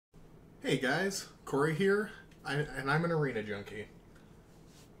Hey guys, Corey here, and I'm an arena junkie.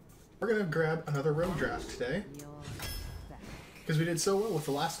 We're gonna grab another road draft today, because we did so well with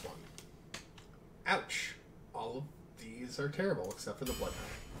the last one. Ouch! All of these are terrible, except for the Blood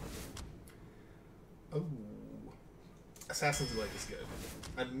Knight. Oh, Assassin's Blade is good.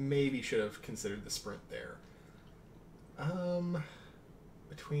 I maybe should have considered the sprint there.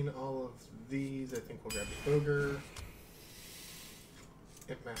 Between all of these, I think we'll grab the Ogre.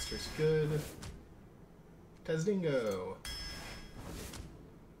 Imp Master's good. Tezdingo.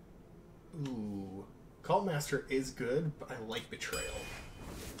 Ooh. Cult Master is good, but I like Betrayal.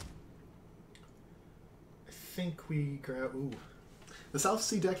 I think we grab... Ooh. The South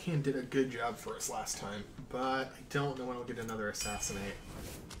Sea deckhand did a good job for us last time, but I don't know when I'll get another Assassinate.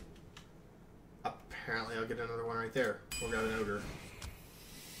 Apparently I'll get another one right there. We'll grab an Ogre.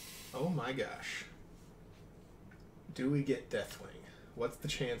 Oh my gosh. Do we get Deathwing? What's the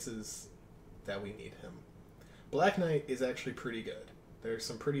chances that we need him? Black Knight is actually pretty good. There's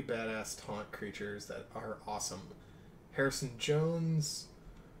some pretty badass taunt creatures that are awesome. Harrison Jones,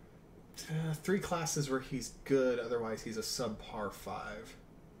 3 classes where he's good, otherwise he's a subpar 5.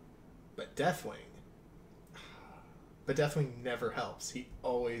 But Deathwing never helps. He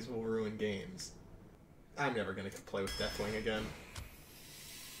always will ruin games. I'm never going to play with Deathwing again.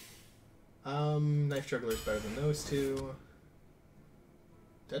 Knife Juggler's better than those two.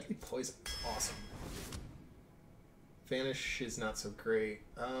 Deadly Poison is awesome. Vanish is not so great.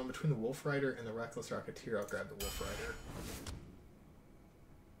 Between the Wolf Rider and the Reckless Rocketeer, I'll grab the Wolf Rider.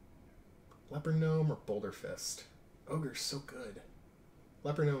 Leper Gnome or Boulder Fist? Ogre's so good.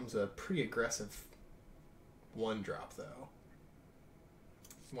 Leper Gnome's a pretty aggressive 1-drop, though.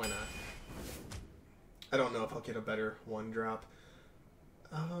 Why not? I don't know if I'll get a better 1-drop.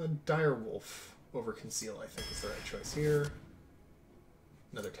 Dire Wolf over Conceal, I think, is the right choice here.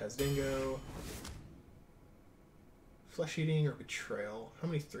 Another Tezdingo. Flesh Eating or Betrayal. How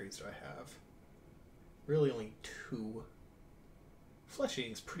many 3s do I have? Really only 2. Flesh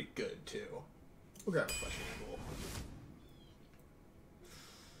Eating's pretty good, too. We'll grab a Flesh Eating Wolf.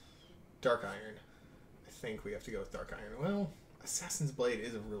 Dark Iron. I think we have to go with Dark Iron. Well, Assassin's Blade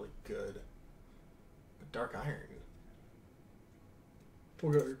is a really good. But Dark Iron.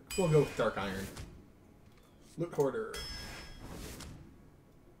 We'll go with Dark Iron. Loot Hoarder.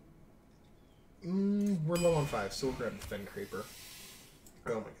 We're low on 5, so we'll grab the Fen Creeper.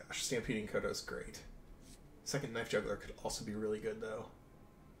 Oh my gosh, Stampeding Kodo's great. Second Knife Juggler could also be really good, though.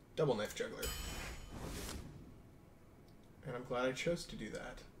 Double Knife Juggler. And I'm glad I chose to do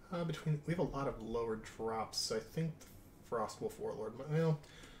that. We have a lot of lower drops, so I think the Frostwolf Warlord... Well,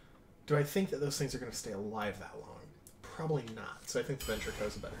 do I think that those things are going to stay alive that long? Probably not, so I think the Venture Co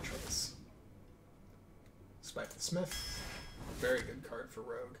is a better choice. Spike the Smith. Very good card for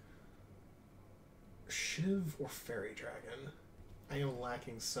Rogue. Shiv or Fairy Dragon? I am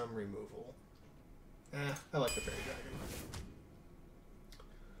lacking some removal. I like the Fairy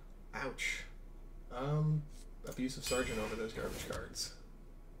Dragon. Ouch. Abusive Sergeant over those garbage cards.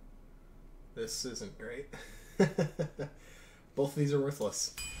 This isn't great. Both of these are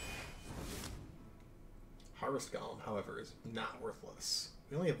worthless. Harvest Golem, however, is not worthless.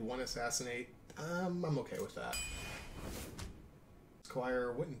 We only have 1 Assassinate. I'm okay with that.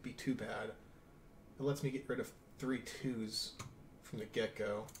 Squire wouldn't be too bad. It lets me get rid of 3 2s from the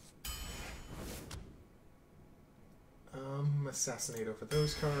get-go. Assassinate over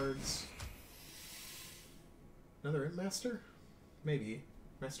those cards. Another Imp Master? Maybe.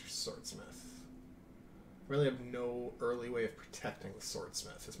 Master Swordsmith. I really have no early way of protecting the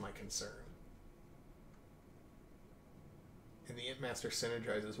Swordsmith is my concern. And the Imp Master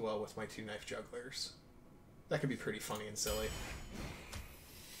synergizes well with my 2 Knife Jugglers. That could be pretty funny and silly.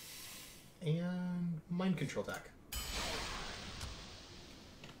 And Mind Control deck.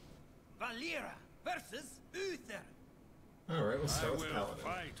 Valera versus Uther. Alright, let's start with Paladin.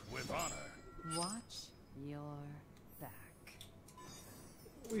 Fight with honor. Watch your back.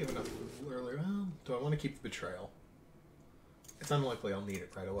 We have enough earlier. Well, do I want to keep the Betrayal? It's unlikely I'll need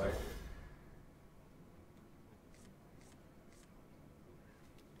it right away.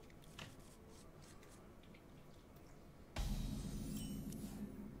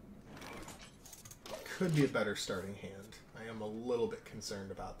 Could be a better starting hand. I am a little bit concerned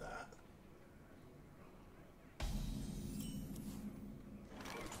about that.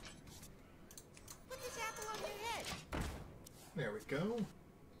 Put this apple on your head. There we go.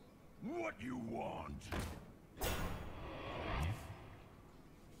 What you want?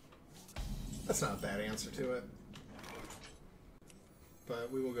 That's not a bad answer to it. But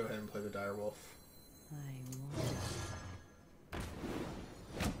we will go ahead and play the Dire Wolf. I want.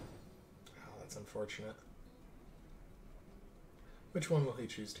 unfortunate. Which one will he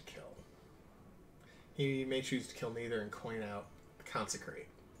choose to kill? He may choose to kill neither and coin out Consecrate.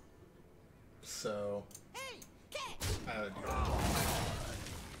 So, I would do that.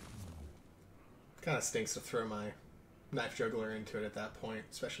 Kind of stinks to throw my Knife Juggler into it at that point,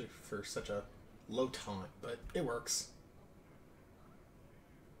 especially for such a low taunt, but it works.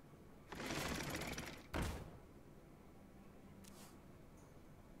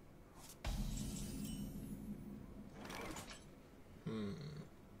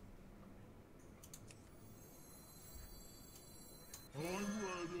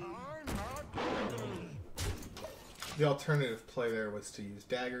 The alternative play there was to use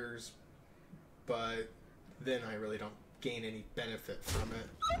daggers, but then I really don't gain any benefit from it.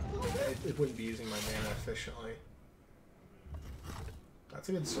 It wouldn't be using my mana efficiently. That's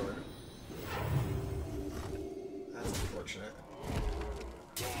a good sword. That's unfortunate.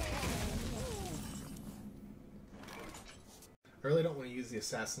 I really don't want to use the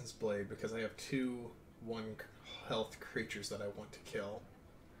Assassin's Blade because I have 2 1-health creatures that I want to kill.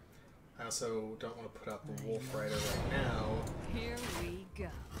 I also don't want to put out the Wolf Rider right now. Here we go.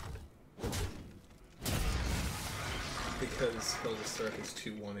 Because he'll just throw his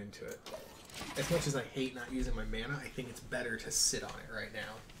 2/1 into it. As much as I hate not using my mana, I think it's better to sit on it right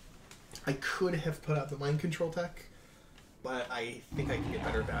now. I could have put out the Mind Control tech, but I think I can get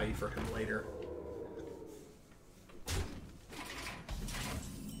better value for him later.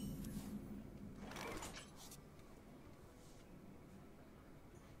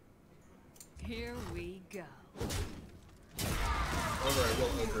 Here we go. However, I will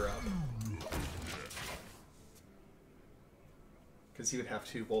ogre up. Because he would have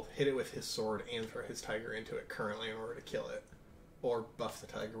to both hit it with his sword and throw his tiger into it currently in order to kill it. Or buff the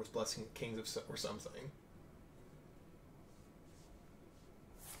tiger with Blessing Kings or something.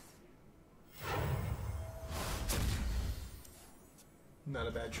 Not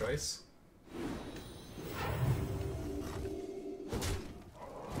a bad choice.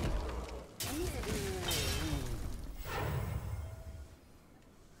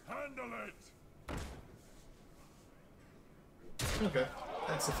 Handle it! Okay,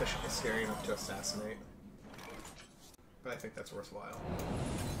 that's sufficiently scary enough to assassinate. But I think that's worthwhile.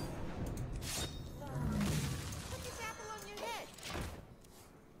 Put this apple on your head.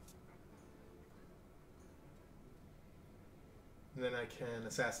 And then I can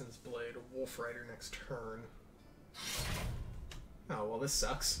Assassin's Blade or Wolf Rider next turn. Oh, well this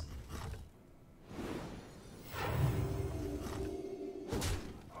sucks.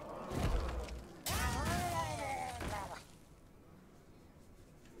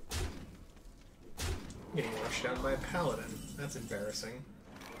 Getting rushed down by a paladin. That's embarrassing.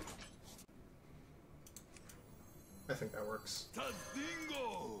 I think that works.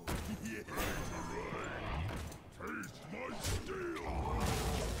 Tadingo! Yeah, right. Taste my steel!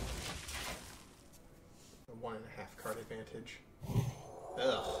 A 1.5 card advantage.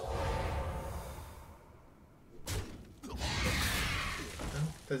 Ugh. Well,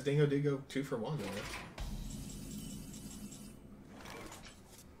 does Dingo do go 2 for 1 there?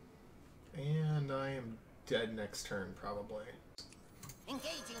 And I am dead next turn, probably.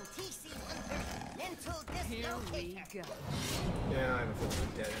 Engaging TC-130 mental dislocator. Here we go. Yeah, I have a feeling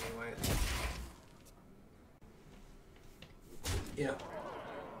I'm dead anyway. Yeah.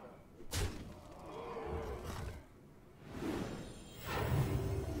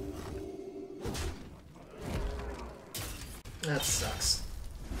 That sucks.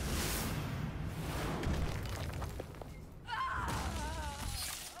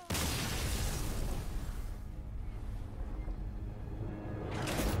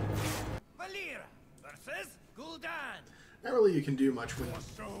 Not really you can do much when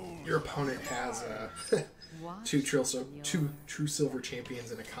your opponent has two true silver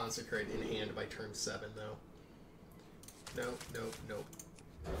champions and a consecrate in hand by turn 7, though. Nope, nope, nope.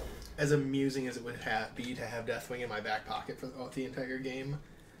 As amusing as it would be to have Deathwing in my back pocket for the entire game,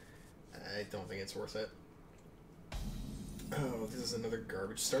 I don't think it's worth it. Oh, this is another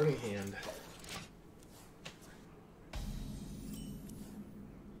garbage starting hand.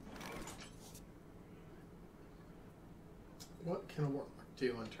 What can a Warlock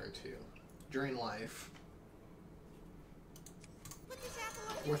do on turn 2? Drain life.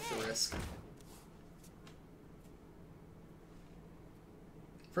 Worth the risk.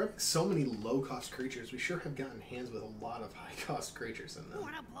 For having so many low-cost creatures, we sure have gotten hands with a lot of high-cost creatures in them.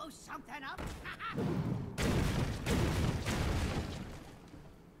 Wanna blow something up?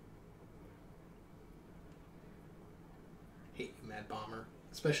 Hate you, Mad Bomber.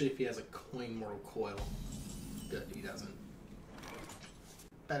 Especially if he has a Coin Mortal Coil. Good, he doesn't.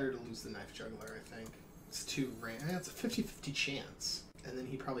 better to lose the Knife Juggler, I think. It's too random. It's a 50-50 chance. And then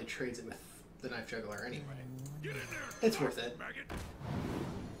he probably trades it with the Knife Juggler anyway. Get in there. It's worth it. Maggot.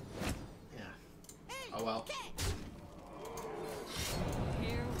 Yeah. Oh well.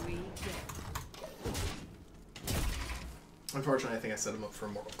 Here we go. Unfortunately, I think I set him up for a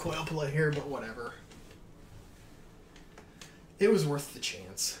Mortal Coil play here, but whatever. It was worth the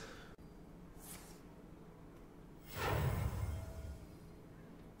chance.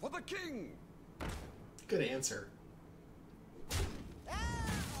 For the king. Good answer.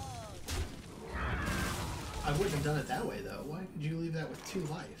 I wouldn't have done it that way, though. Why did you leave that with 2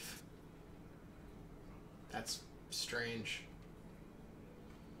 life? That's strange.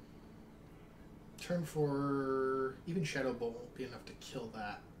 Turn 4... Even Shadow Bolt won't be enough to kill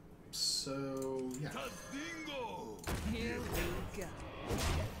that. So, yeah. Tadingo. Here we go.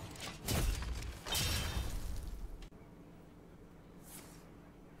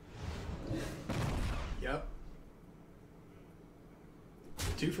 Yep.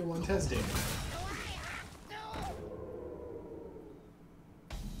 2 for 1 testing.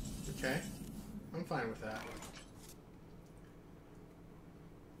 Okay. I'm fine with that.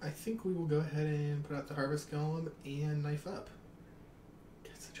 I think we will go ahead and put out the Harvest Golem and Knife Up.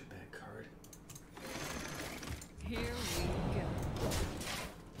 That's such a bad card. Here we go.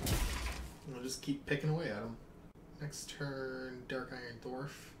 We'll just keep picking away at him. Next turn, Dark Iron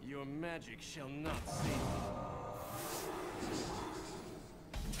Dwarf. Your magic shall not save me.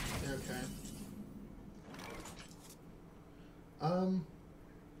 Okay.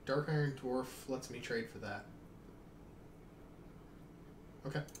 Dark Iron Dwarf lets me trade for that.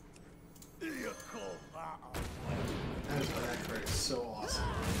 Okay. That is why that card is so awesome.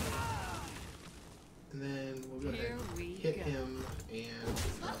 And then we'll go ahead and hit him and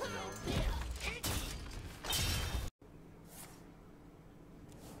throw him out.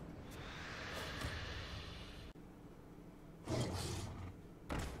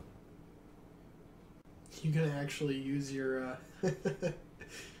 You gonna actually use your oh,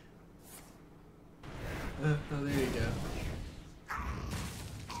 there you go.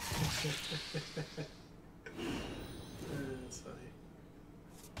 That's funny.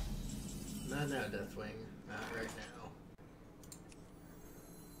 Not now, Deathwing. Not right now.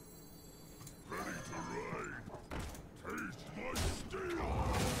 Ready to ride. Taste my steel.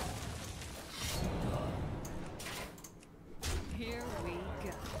 Here we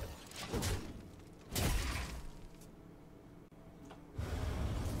go.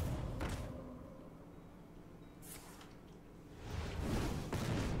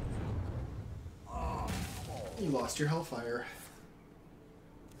 You lost your Hellfire.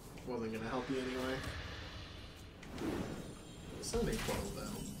 Wasn't gonna help you anyway. Sending 12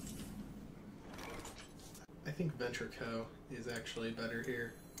 though. I think Venture Co. is actually better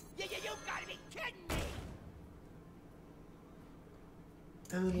here. You gotta be kidding me!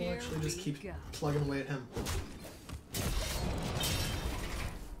 And then we'll Here actually just we keep go. plugging away at him.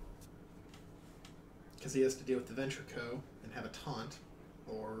 Because he has to deal with the Venture Co. and have a taunt,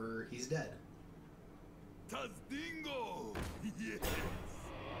 or he's dead. Tadingo. Yes.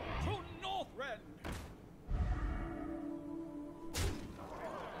 To Northrend!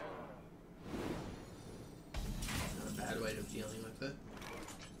 Not a bad way of dealing with it.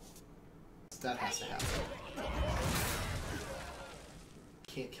 That has to happen.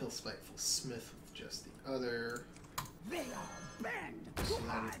 Can't kill Spiteful Smith with just the other. They are banned! So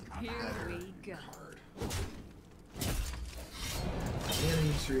that is the Here better we go. card. And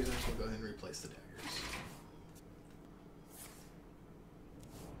use reasons, we'll go ahead and replace the daggers.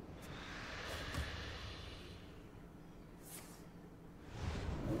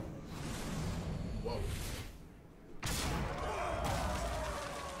 Whoa.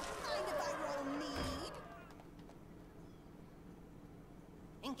 Mind if I roll need?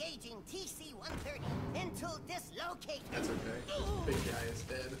 Engaging TC-130 into dislocate. That's okay. Big guy is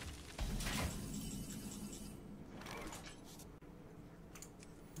dead.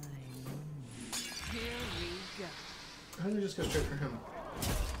 Here we go. I'm gonna just go straight for him.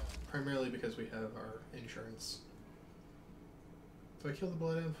 Primarily because we have our insurance. Do I kill the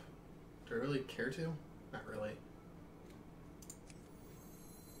Blood Imp? Do I really care to? Not really.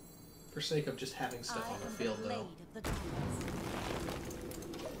 For sake of just having stuff on the field, though. Of the gods.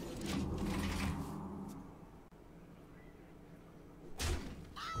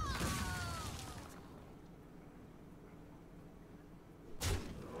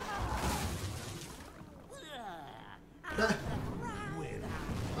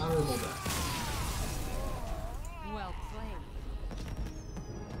 Honorable death. Well played.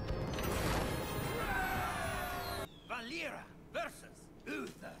 Valera versus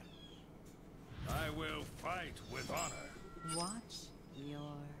Uther. will fight with honor. Watch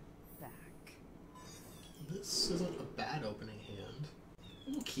your back. This isn't a bad opening hand.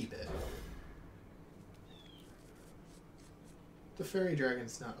 We'll keep it. The Fairy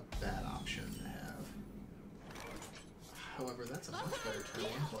Dragon's not a bad option to have. However, that's a much better turn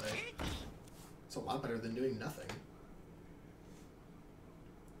one play. It's a lot better than doing nothing.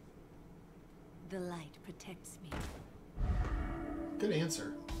 The light protects me. Good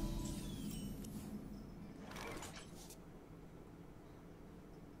answer.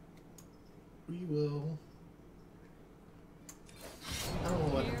 We will... I don't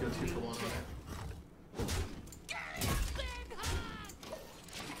want to let him go 2 for 1 on it.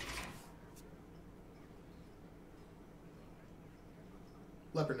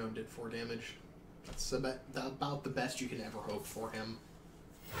 Leper Gnome did 4 damage. That's about the best you can ever hope for him.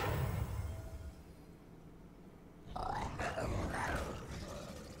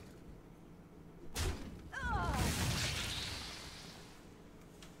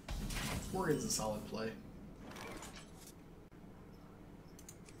 Morgan's a solid play.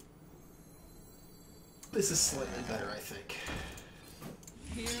 This is slightly better, I think.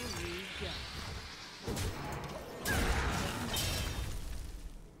 Here we go.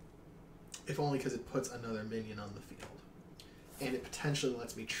 If only because it puts another minion on the field. And it potentially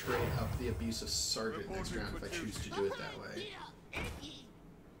lets me trade up the Abusive Sergeant next round if I choose to do it that way. Okay,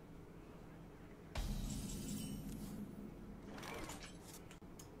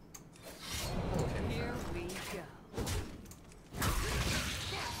 Here we go.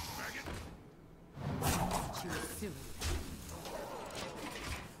 Too soon.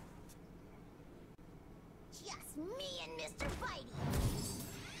 Just me and Mr. Bitey.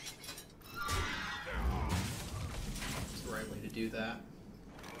 that's the right way to do that.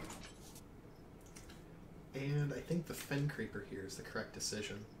 And I think the Fen Creeper here is the correct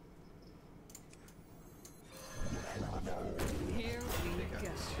decision. Here we Take out go.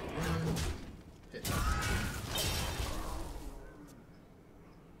 this 2-1. Hit.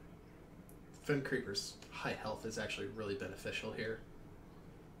 Fen Creeper's high health is actually really beneficial here.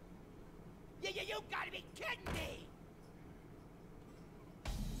 You gotta be kidding me!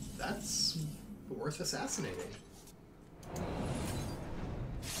 That's worth assassinating.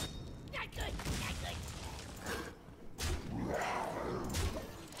 Not good, not good.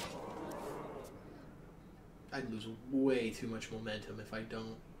 I'd lose way too much momentum if I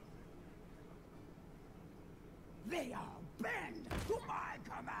don't. They all bend to my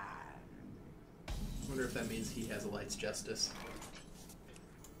command. I wonder if that means he has a Light's Justice.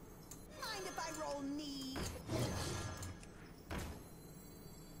 Mind if I roll need?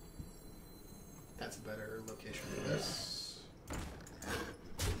 That's a better location for this.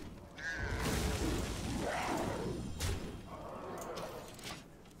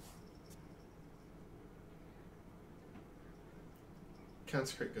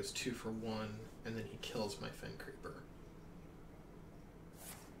 Consecrate goes 2 for 1, and then he kills my Fen Creeper.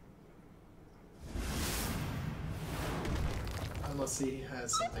 Unless he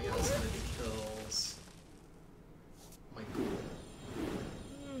has something else and then he kills my ghoul.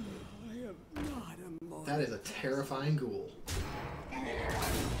 I am not a mortal. That is a terrifying ghoul.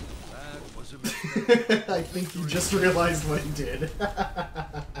 That was a mistake. I think you just realized what he did.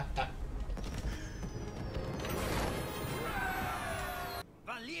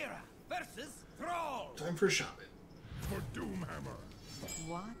 Valera versus Thrall. Time for Shaman. For Doomhammer.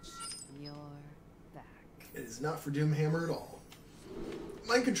 Watch your back. It is not for Doomhammer at all.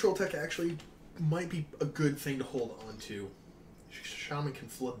 Mind Control Tech actually might be a good thing to hold on to. Shaman can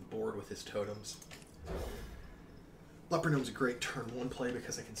flood the board with his totems. Leper Gnome's a great turn 1 play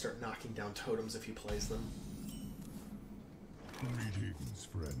because I can start knocking down totems if he plays them. Greetings,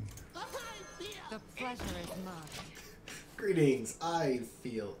 friend. The pleasure is mine. Greetings, I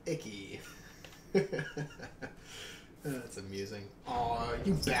feel icky. That's amusing. Aw,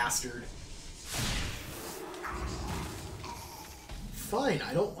 you bastard. Fine,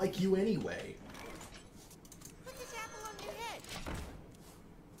 I don't like you anyway. Put this apple on your head.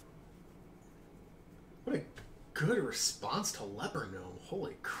 What a good response to Leper Gnome.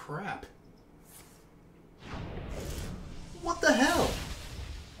 Holy crap. What the hell?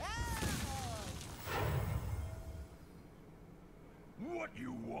 What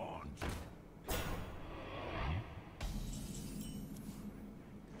you want?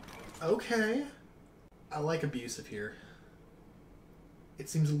 Okay. I like abusive here. It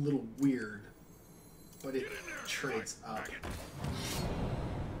seems a little weird, but it trades up.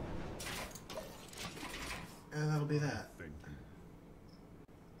 And that'll be that. Thank you.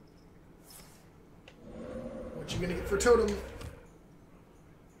 What you gonna get for totem?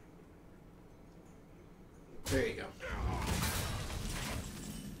 There you go.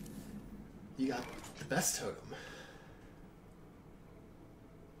 You got the best totem.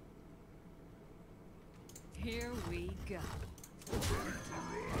 Here we go.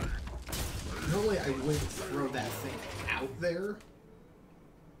 Normally I wouldn't throw that thing out there,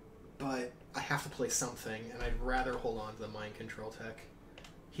 but I have to play something, and I'd rather hold on to the mind control tech.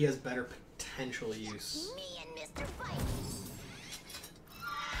 He has better potential use. Me and Mr. Fight.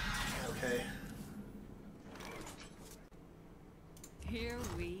 Okay. Here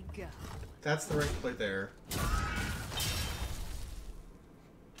we go. That's the right play there.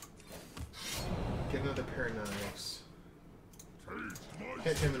 Get another pair of knives.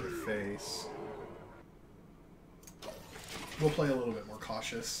 Hit him in the face. We'll play a little bit more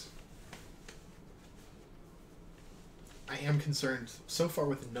cautious. I am concerned so far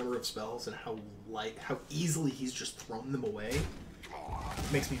with the number of spells and how easily he's just thrown them away.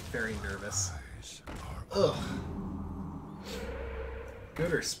 It makes me very nervous. Ugh.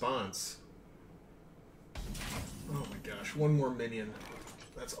 Good response. Oh my gosh, one more minion.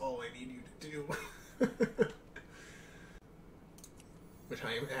 That's all I need you to do. Which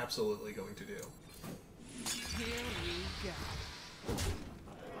I am absolutely going to do. Here we go.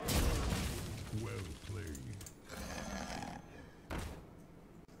 Well played.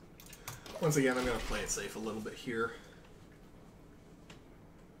 Once again, I'm going to play it safe a little bit here.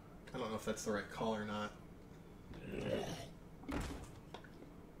 I don't know if that's the right call or not.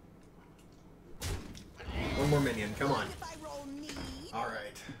 One more minion, come on. If I roll me.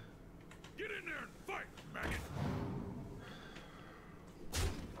 Alright. Get in there and fight, maggot.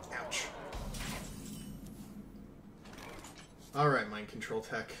 Ouch. Alright, mind control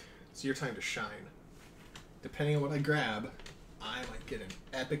tech. It's your time to shine. Depending on what I grab, I might get an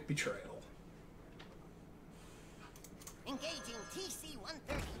epic betrayal. Engaging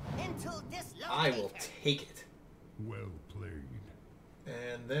TC-130 until dislocated. I will take it. Well played.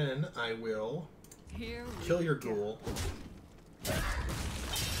 And then I will Here we kill your go. ghoul.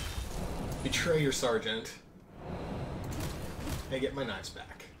 Betray your sergeant. And get my knives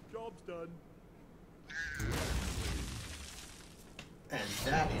back. Job's done. And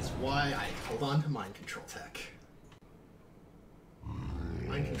that is why I hold on to mind control tech.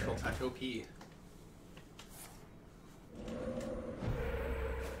 Mind control tech OP.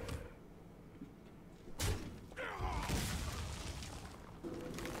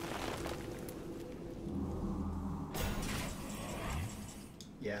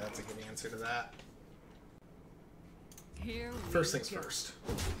 Yeah, that's a good answer to that. Here we First things go. first.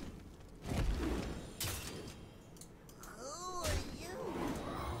 Who are you?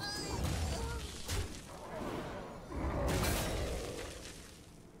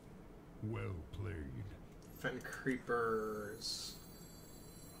 Well played. Fen creepers.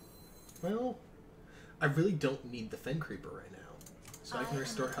 Well, I really don't need the Fen creeper right now, so I can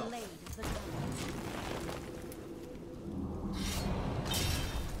restore health. Blade of the gods.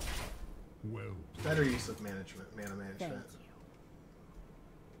 Well played. Better use of mana Thank management. you.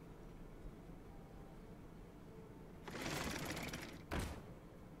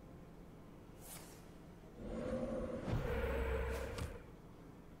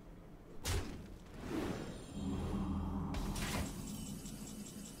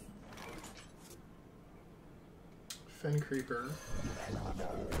 Fen creeper.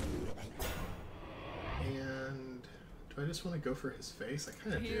 And do I just want to go for his face? I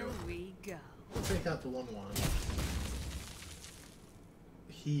kind of Here do. we go. I'll take out the 1/1.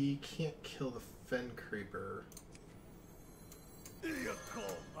 He can't kill the Fen creeper. Well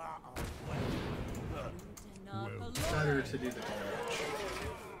Better to do the damage.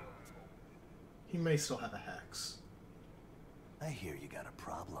 He may still have a hex. I hear you got a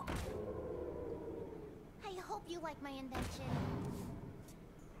problem. I hope you like my invention.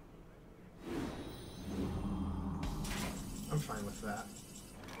 I'm fine with that.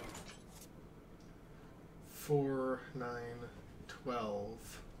 4, 9,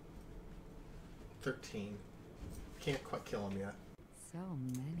 12, 13. Can't quite kill him yet. So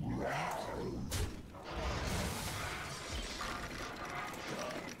many options.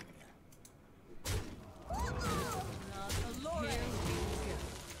 Here we go.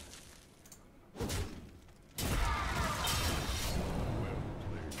 well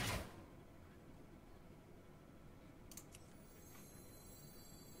played.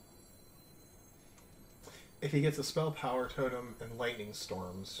 If he gets a spell power totem and lightning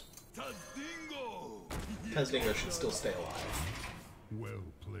storms, Tazdingo! Tazdingo should still stay alive. Well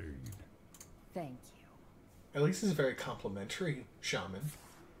played. Thank you. At least he's a very complimentary shaman.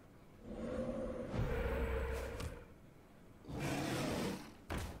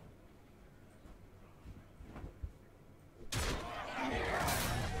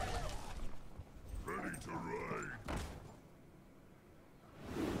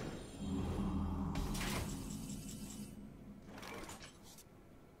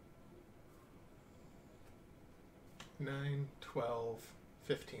 9, 12,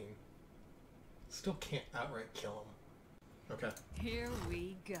 15. Still can't outright kill him. Okay. Here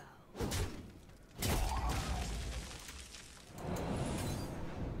we go.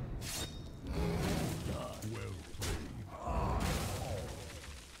 Well played.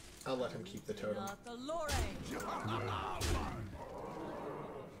 I'll let him keep the totem. Not the Lore.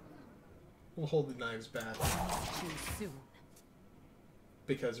 We'll hold the knives back. Too soon.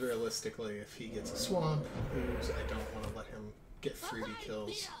 Because realistically, if he gets a swamp, ooze, I don't want to let him get 3D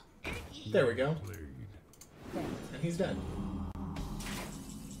kills. There we go. Played. And he's dead.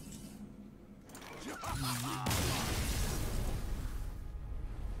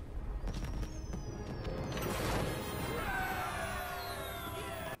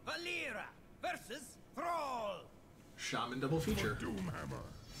 Valera versus Thrall. Shaman double feature. Doomhammer.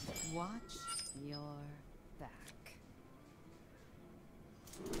 Watch your back.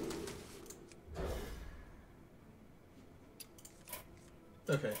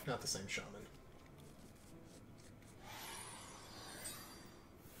 Okay, not the same shaman.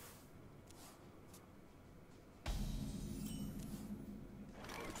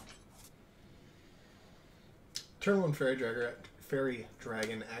 Turn 1 Fairy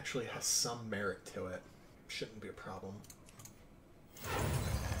Dragon actually has some merit to it. Shouldn't be a problem.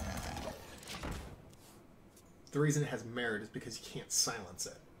 The reason it has merit is because you can't silence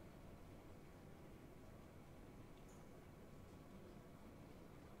it.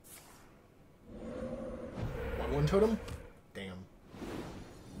 1/1 totem? Damn.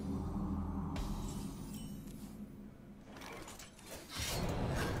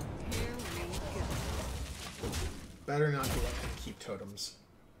 Here we go. Better not to let him keep totems.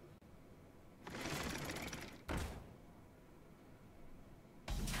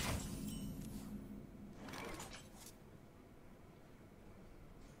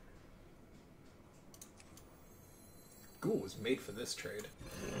 Ghoul was made for this trade.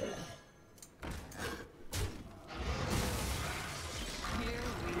 Here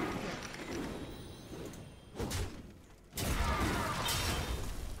we go.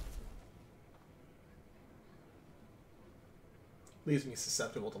 Leaves me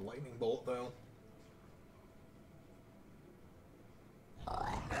susceptible to lightning bolt, though.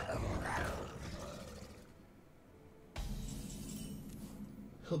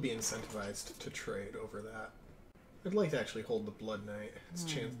 He'll be incentivized to trade over that. I'd like to actually hold the Blood Knight.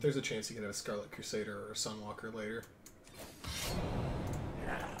 There's a chance he could have a Scarlet Crusader or a Sunwalker later.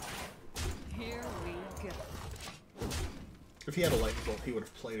 Here we go. If he had a lightning bolt, he would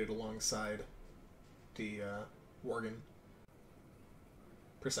have played it alongside the Worgen.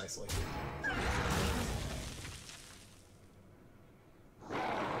 Precisely.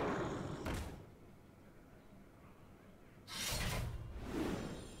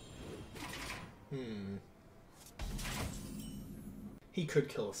 He could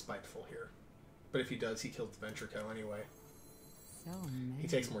kill a Spiteful here. But if he does, he kills the Venture Co. anyway. So many. He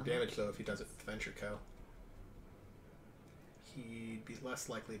takes more damage, though, if he does it with Venture Co. He'd be less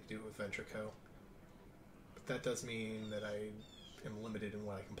likely to do it with Venture Co. But that does mean that I am limited in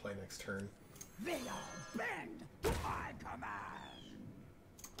what I can play next turn. They all bend to my command.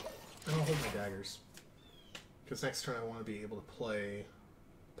 And I'll hold my daggers. Because next turn I want to be able to play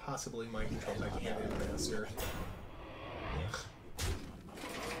possibly Mind Control Type and Master.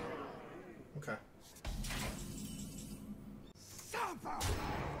 Okay. Supper.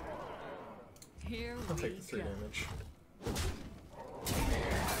 Here I'll we take the 3 go. damage.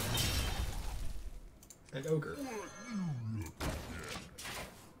 And Ogre.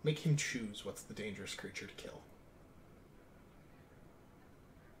 Make him choose what's the dangerous creature to kill.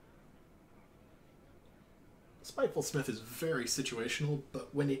 Spiteful Smith is very situational,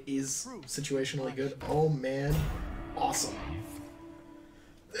 but when it is situationally good, oh man, awesome.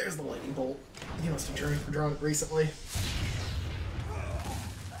 There's the lightning bolt. He must have drawn it recently.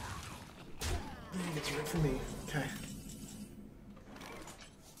 He gets rid from me. Okay.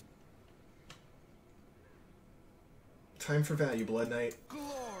 Time for value, Blood Knight.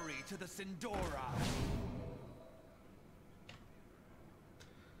 Glory to the Sindora.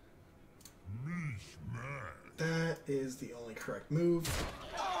 That is the only correct move.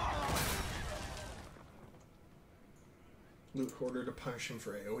 Loot Hoarder to punish him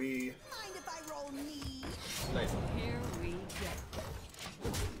for AoE. Mind if I roll knee? Nice. Here we go.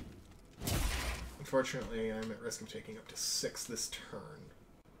 Unfortunately, I'm at risk of taking up to 6 this turn.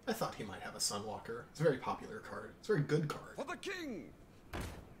 I thought he might have a Sunwalker. It's a very popular card. It's a very good card. For the king.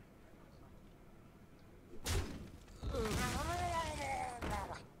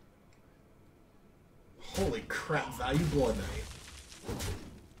 Holy crap, value Blood Knight.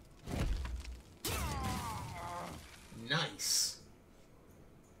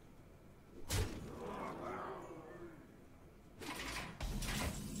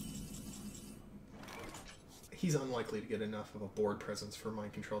 he's unlikely to get enough of a board presence for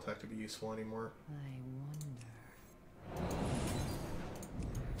Mind Control Tech to be useful anymore. I wonder.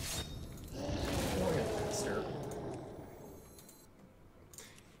 Faster.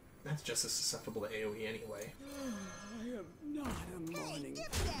 That's just as susceptible to AoE anyway. I am not a morning.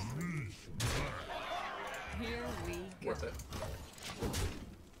 Here we go. Worth it.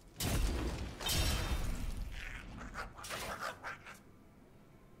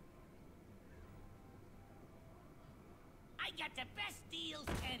 I got the best deals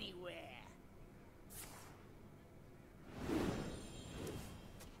anywhere.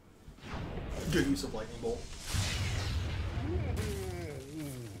 Good use of Lightning Bolt.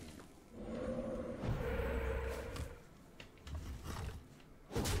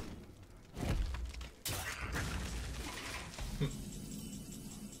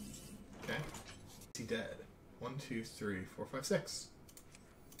 Okay. Is he dead? 1, 2, 3, 4, 5, 6.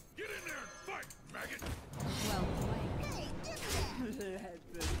 Get in there and fight, maggot! Well played. Hey, give me that.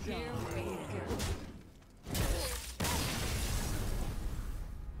 Let the Here we go.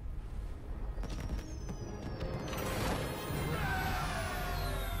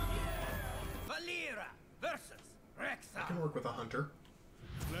 Valera versus I Rexa. can work with a hunter.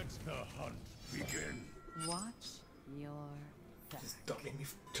 Let the hunt begin. Watch your back.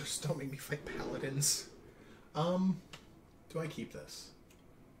 Just don't make me fight paladins. Do I keep this?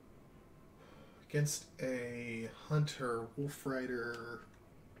 Against a hunter, wolf rider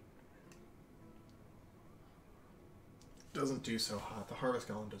doesn't do so hot. The Harvest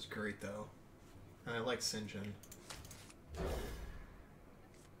Golem does great though. And I like Sinjin.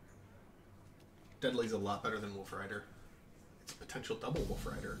 Deadly's a lot better than Wolf Rider. It's a potential double Wolf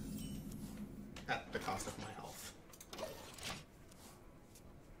Rider. At the cost of my health.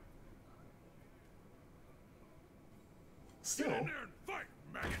 Still, Get in there and fight,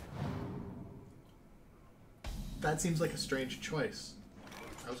 maggot! that seems like a strange choice.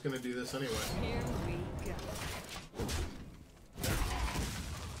 I was gonna do this anyway. Here we go.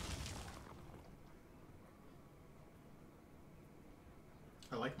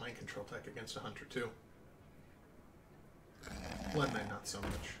 I like Mind Control Tech against a hunter too. Blood Knight not so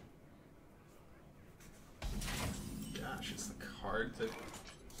much. Gosh, it's the card that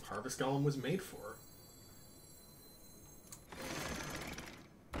Harvest Golem was made for.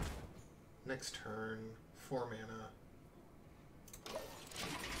 Next turn, 4 mana.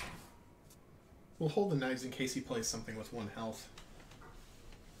 We'll hold the knives in case he plays something with 1 health.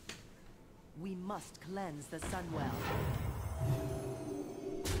 We must cleanse the Sunwell.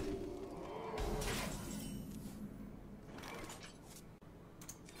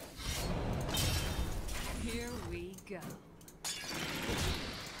 Here we go.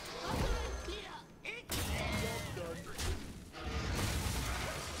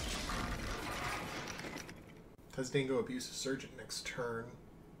 Does Dingo abuse a Surgeon next turn?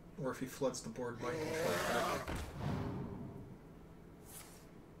 Or if he floods the board, Mind Control Tech.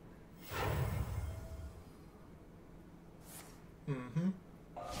 Mm-hmm.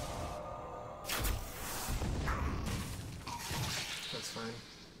 That's fine.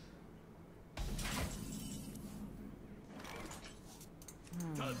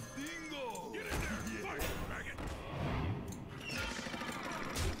 Tadingo! Get in there and fight, maggot!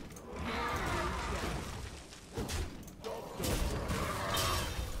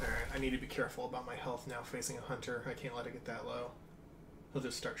 Alright, I need to be careful about my health now facing a hunter. I can't let it get that low. He'll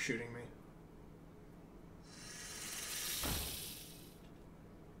just start shooting me.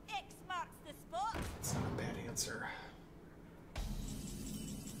 X marks the spot. It's not a bad answer.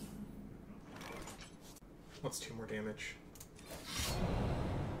 What's 2 more damage?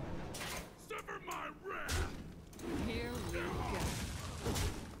 Suffer my wrath! Here we go.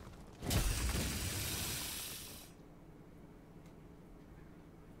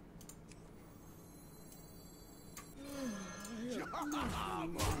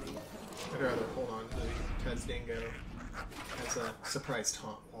 I'd rather hold on to Ted's Dingo as a surprise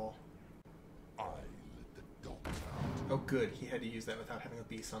taunt wall. I let the dogs out. Oh good, he had to use that without having a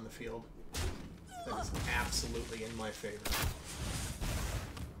beast on the field. That is absolutely in my favor.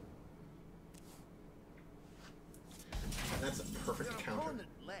 And that's a perfect counter. Opponent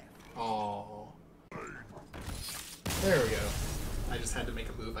left. Oh. There we go. I just had to make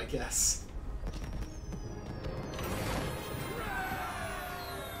a move, I guess.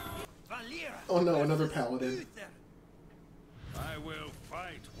 Valera. Oh no, versus another paladin. Uther. I will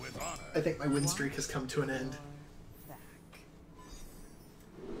fight with honor. I think my win streak has come to an end. Back.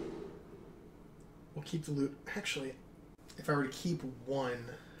 We'll keep the loot. Actually, if I were to keep 1,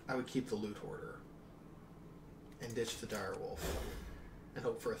 I would keep the loot hoarder. And ditch the direwolf. And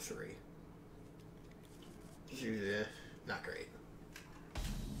hope for a 3. Yeah, not great.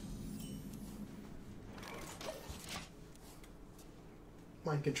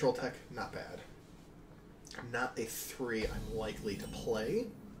 Mind control tech, not bad. Not a 3 I'm likely to play,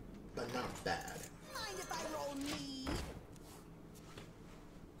 but not bad. Mind if I roll need?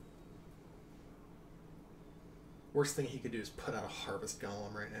 Worst thing he could do is put out a Harvest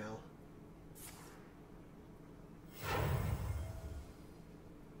Golem right now.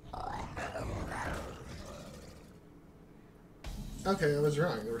 Okay, I was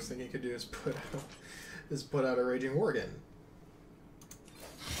wrong. The worst thing he could do is put out a Raging Worgen.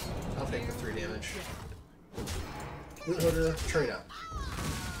 I'll take the 3 damage. Loot Hoarder, trade up.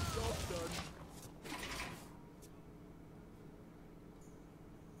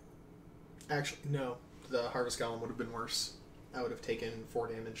 Actually, no. The Harvest Golem would have been worse. I would have taken 4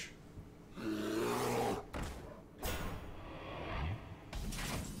 damage.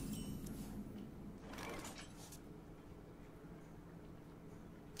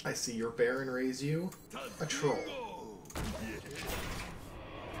 I see your Baron raise you. A troll.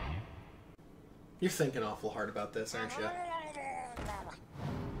 You're thinking awful hard about this, aren't you?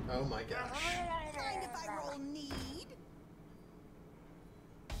 Oh my gosh. Mind if I roll need?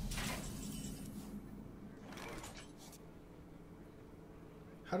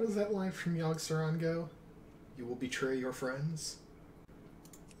 How does that line from Yogg-Saron go? You will betray your friends?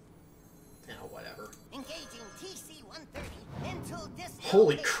 Yeah, whatever. Engaging TC-130 until this.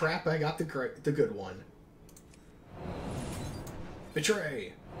 Holy crap, I got the good one.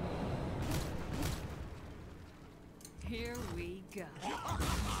 Betray! Here we go.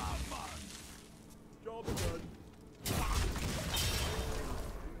 Job done.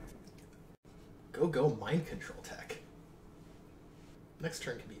 Go mind control tech. Next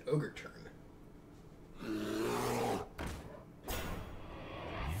turn can be ogre turn.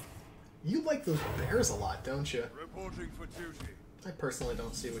 You like those bears a lot, don't you? Reporting for duty. I personally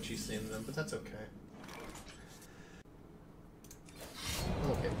don't see what you see in them, but that's okay.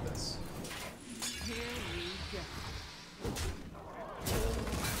 I'm okay with this. Here we go.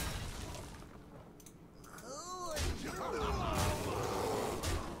 Who are you? I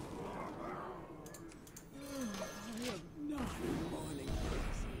am not a morning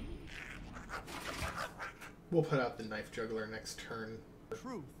person. We'll put out the Knife Juggler next turn.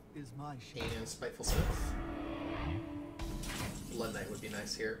 Truth is my shield. And Spiteful Smith. Blood Knight would be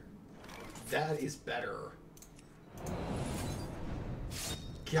nice here. That is better.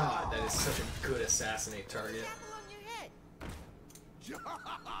 God, that is such a good assassinate target. Apple on your head. Who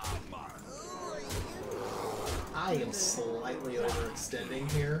are you? I am slightly overextending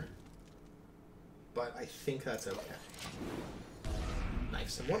here, but I think that's okay.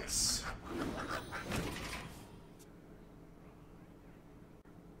 Knifes him once.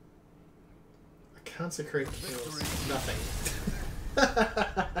 A Consecrate kills nothing.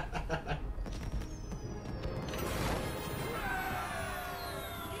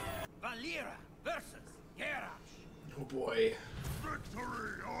 Valera versus Garrosh. Oh boy.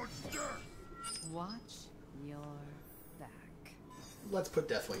 Victory or death! Watch your back. Let's put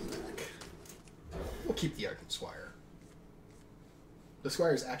Deathwing back. We'll keep the Argent Squire. The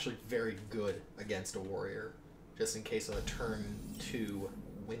Squire is actually very good against a warrior, just in case of a turn 2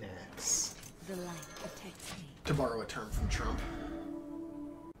 Winax. The light protects me. To borrow a term from Trump.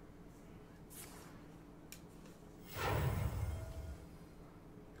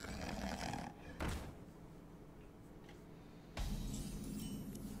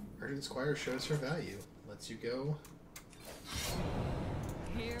 Argent Squire shows her value. Lets you go.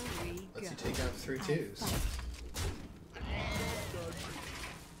 Here we go. Lets you take out 3 2s.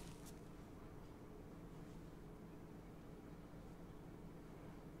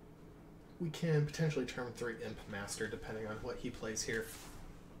 We can potentially turn 3 Imp Master depending on what he plays here.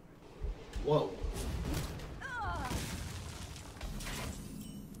 Whoa. I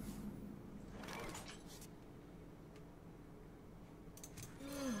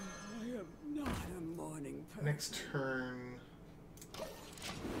am not a morning person. Next turn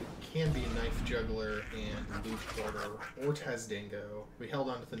can be Knife Juggler and Loot Hoarder or Tazdingo. We held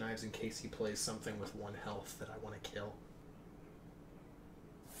on to the knives in case he plays something with 1 health that I want to kill.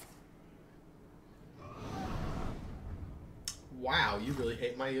 Wow, you really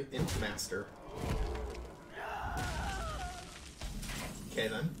hate my Imp Master. Okay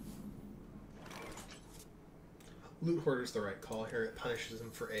then. Loot Hoarder's the right call here. It punishes him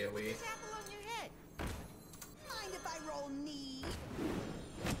for AoE. Apple on your head. Mind if I roll need?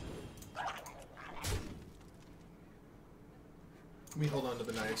 We hold on to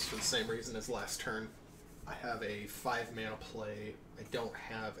the knives for the same reason as last turn. I have a 5 mana play. I don't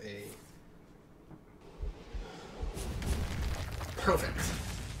have a Perfect.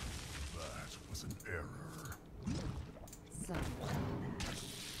 That was an error. Some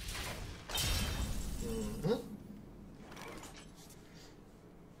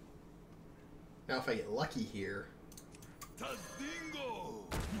Now if I get lucky here... Tadingo!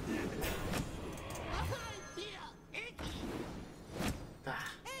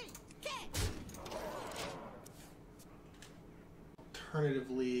 Ah.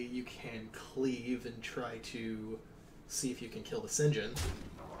 Alternatively, you can cleave and try to see if you can kill the Sinjin.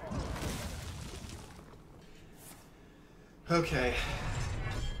 Okay.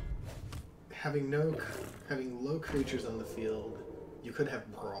 Having low creatures on the field, you could have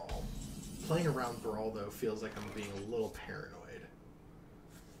Brawl. Playing around Brawl, though, feels like I'm being a little paranoid.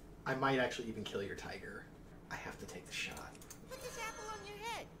 I might actually even kill your tiger. I have to take the shot. Put this apple on your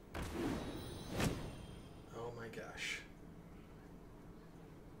head. Oh my gosh.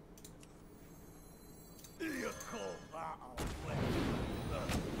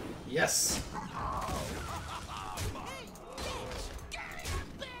 Yes!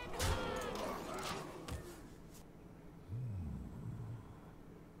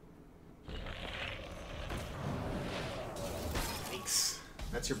 Thanks.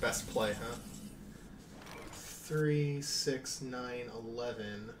 That's your best play, huh? 3, 6, 9,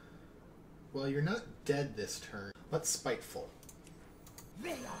 11. Well, you're not dead this turn. Let's Spiteful.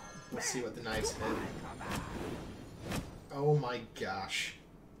 Let's see what the knives hit. Oh my gosh.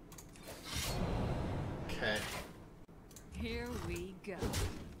 Okay. Here we go.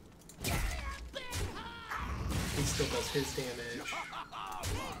 He still does his damage.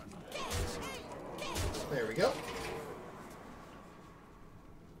 There we go.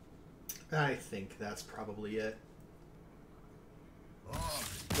 I think that's probably it. There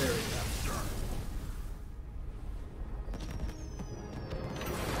we go.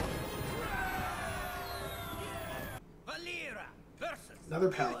 Another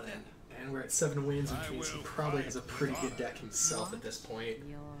Paladin. And we're at 7 wins, which means he probably has a pretty good deck himself at this point.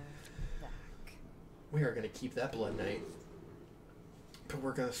 You're back. We are going to keep that Blood Knight. But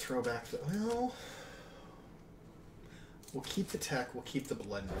we're going to throw back the... Well... We'll keep the tech, we'll keep the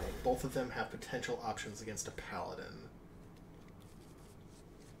Blood Knight. Both of them have potential options against a Paladin.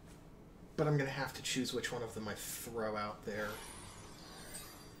 But I'm going to have to choose which one of them I throw out there.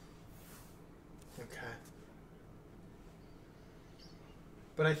 Okay.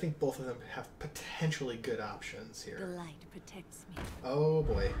 But I think both of them have potentially good options The here. light protects me. Oh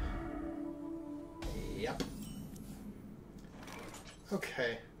boy. Yep.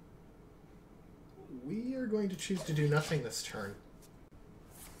 Okay. We are going to choose to do nothing this turn.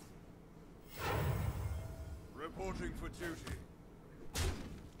 Reporting for duty.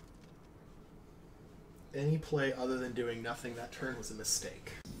 Any play other than doing nothing that turn was a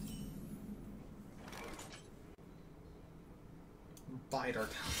mistake. Bide our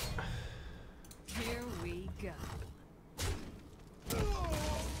time. Here we go.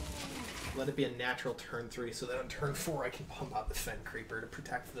 Let it be a natural turn 3 so that on turn 4 I can pump out the Fen Creeper to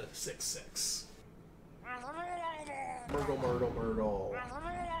protect the 6/6. Myrtle, Myrtle, Myrtle.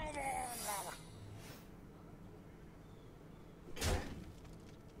 Okay.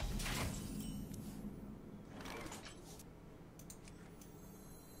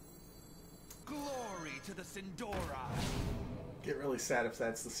 Glory to the Sindora! Get really sad if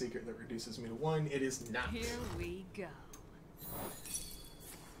that's the secret that reduces me to 1. It is not. Here we go.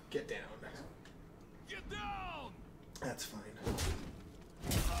 Get down. Get down! That's fine.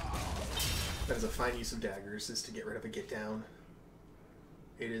 That is a fine use of daggers, is to get rid of a get down.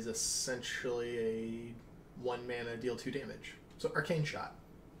 It is essentially a 1 mana deal 2 damage. So Arcane Shot.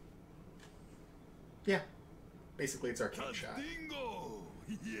 Yeah. Basically it's Arcane Shot. Tadingo!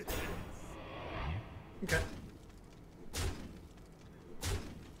 Yes! Okay.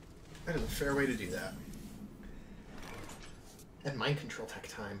 That is a fair way to do that. And Mind Control Tech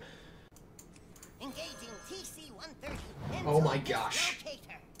time. Engaging TC-130. Oh my gosh.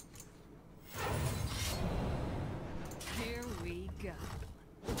 Here we go.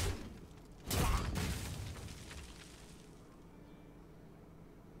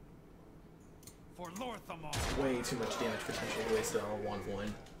 For Lorthamar! Way too much damage potential wasted on a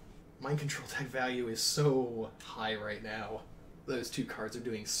 1/1. Mind Control Tech value is so high right now. Those 2 cards are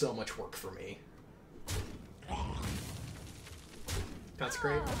doing so much work for me. That's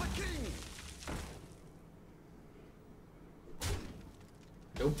great.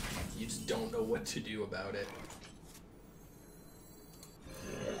 Nope. You just don't know what to do about it.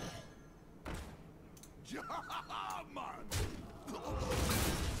 Nope,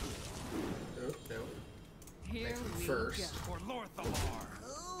 nope. Here Make them we first. go. For Lorthamar!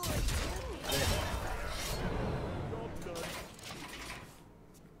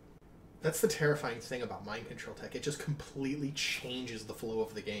 That's the terrifying thing about mind control tech. It just completely changes the flow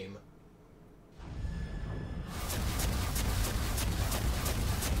of the game.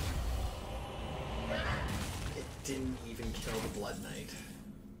 It didn't even kill the Blood Knight.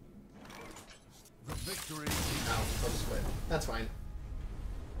 The victory. Oh, I'll just quit. That's fine.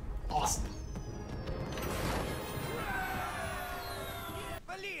 Awesome.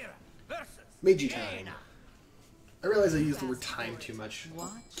 Valir versus Meiji time. Jaina. I realize I used the word time too much. I'll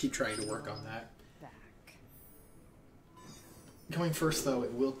Watch keep trying to work on that. back. Going first, though,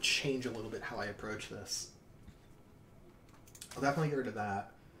 it will change a little bit how I approach this. I'll definitely get rid of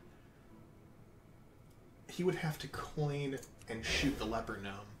that. He would have to coin and shoot the leper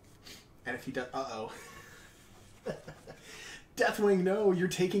gnome. And if he does... Uh-oh. Deathwing, no! You're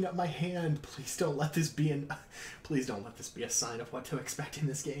taking up my hand! Please don't let this be an... Please don't let this be a sign of what to expect in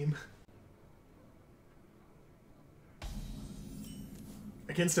this game.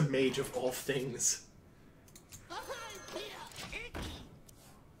 Against a mage of all things.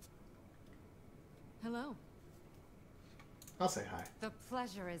 Hello. I'll say hi. The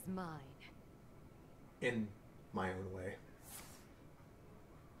pleasure is mine. In my own way.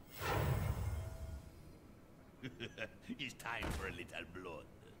 It's time for a little blood.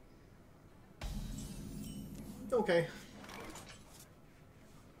 Okay.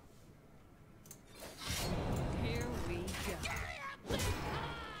 Here we go.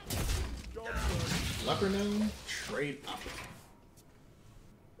 Leper gnome, trade up.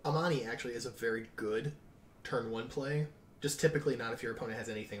 Amani actually is a very good turn 1 play. Just typically not if your opponent has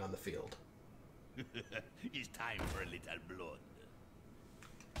anything on the field. It's time for a little blood.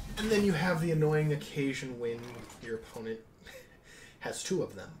 And then you have the annoying occasion when your opponent has 2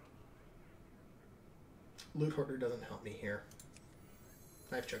 of them. Loot Hoarder doesn't help me here.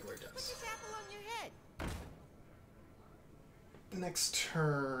 Knife Juggler Put does. this apple on your head. Next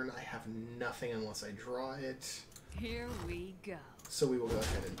turn, I have nothing unless I draw it. Here we go. So we will go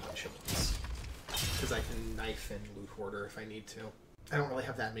ahead and punch him once. Because I can knife and Loot Hoarder if I need to. I don't really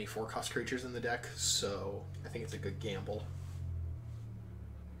have that many 4-cost creatures in the deck, so I think it's a good gamble.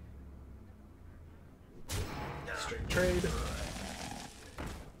 Straight trade.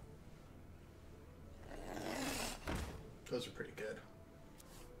 Those are pretty good.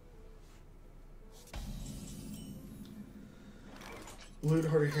 Loot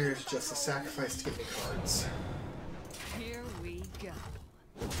Hoarder here is just a sacrifice to get me cards. Here we go.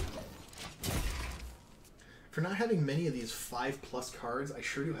 For not having many of these 5+ cards, I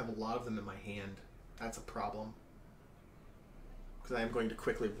sure do have a lot of them in my hand. That's a problem. Because I am going to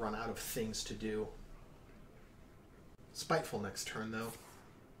quickly run out of things to do. Spiteful next turn, though.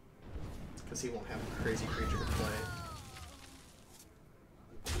 Because he won't have a crazy creature to play.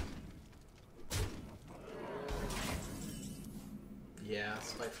 Yeah,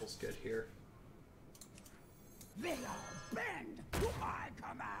 Spiteful's good here. They all bend to my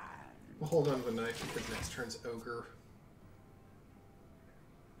command. We'll hold on to the knife because next turn's Ogre.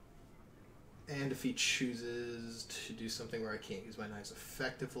 And if he chooses to do something where I can't use my knives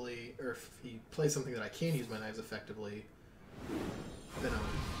effectively, or if he plays something that I can use my knives effectively, then I'm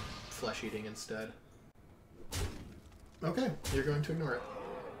flesh eating instead. Okay, you're going to ignore it.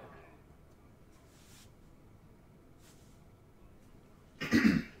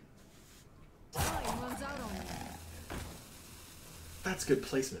 Time runs out on you. That's good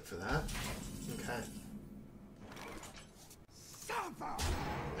placement for that. Okay. Suffer.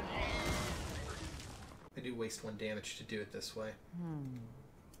 I do waste 1 damage to do it this way.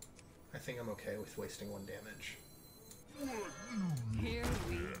 I think I'm okay with wasting 1 damage. Here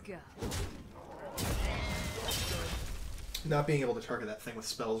we go. Not being able to target that thing with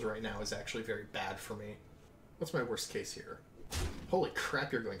spells right now is actually very bad for me. What's my worst case here? Holy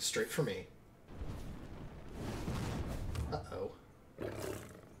crap, you're going straight for me. Uh-oh.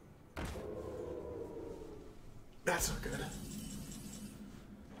 That's not good.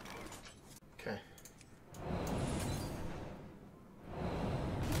 Okay.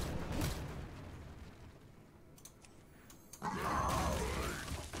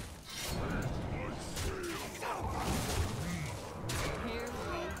 Here we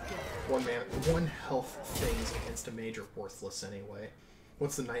go. 1 mana, 1 health things against a mage are worthless anyway.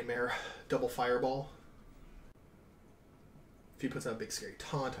 What's the nightmare? Double fireball? If he puts out a big scary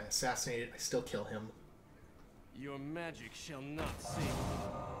taunt, I assassinate it, I still kill him. Your magic shall not save.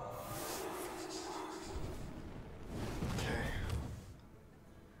 Okay.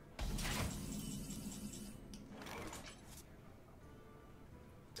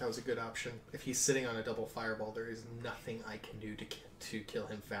 That was a good option. If he's sitting on a double fireball, there is nothing I can do to kill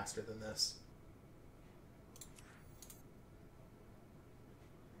him faster than this.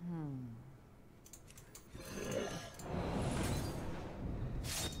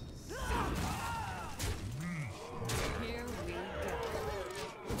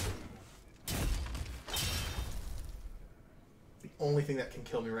 only thing that can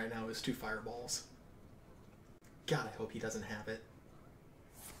kill me right now is 2 fireballs. God, I hope he doesn't have it.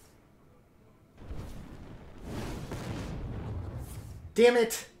 Damn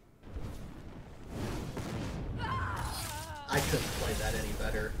it! I couldn't play that any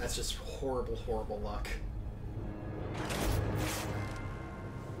better. That's just horrible, horrible luck.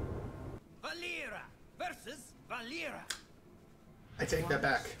 Valera versus Valera. I take that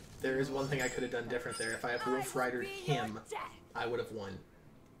back. There is one thing I could have done different there. If I had Wolf Ridered him, I would have won.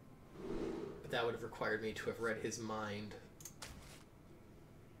 But that would have required me to have read his mind.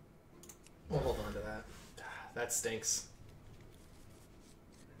 We'll hold on to that. That stinks.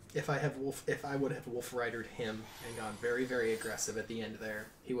 If I would have Wolf Ridered him and gone very, very aggressive at the end there,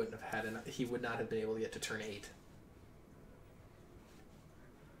 he wouldn't have had enough. He would not have been able to get to turn 8.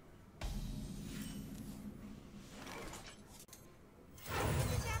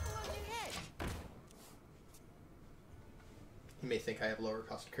 He may think I have lower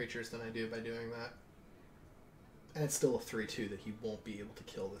cost creatures than I do by doing that. And it's still a 3-2 that he won't be able to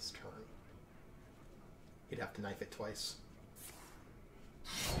kill this turn. He'd have to knife it twice.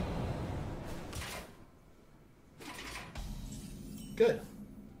 Good.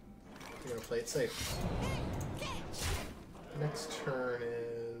 We're gonna play it safe. Next turn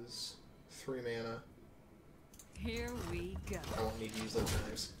is 3 mana. Here we go. I won't need to use those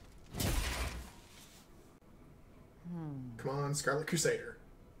knives. Come on, Scarlet Crusader.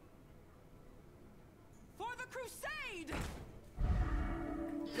 For the crusade!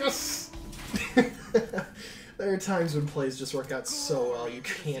 Yes! There are times when plays just work out so well you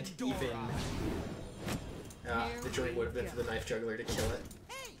can't even... the dream would have been for the Knife Juggler to kill it.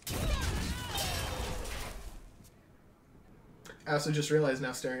 I also just realized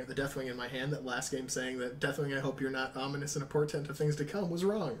now, staring at the Deathwing in my hand, that last game saying that Deathwing, I hope you're not ominous and a portent of things to come, was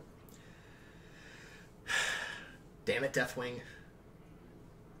wrong. Damn it, Deathwing.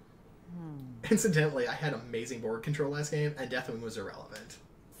 Incidentally, I had amazing board control last game, and Deathwing was irrelevant.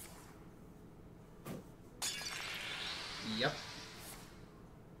 Yep.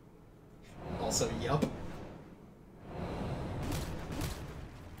 Also, yup.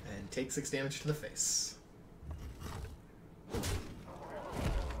 And take 6 damage to the face.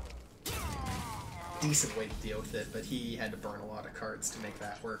 Decent way to deal with it, but he had to burn a lot of cards to make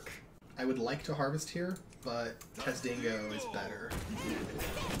that work. I would like to harvest here, but Tezdingo is better.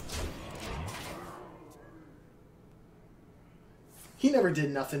 He never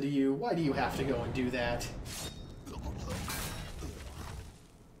did nothing to you. Why do you have to go and do that?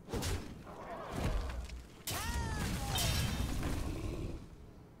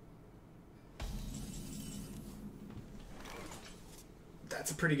 That's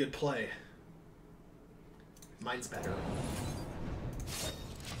a pretty good play. Mine's better.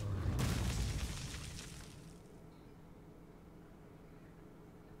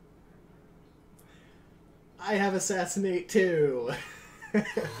 I have Assassinate too.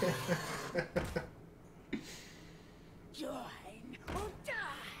 Join or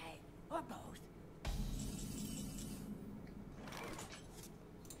die, or both.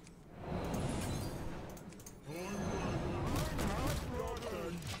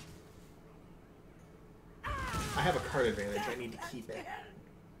 I have a card advantage. I need to keep it.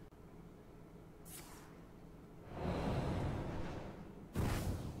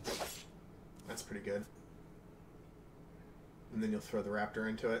 That's pretty good. And then you'll throw the raptor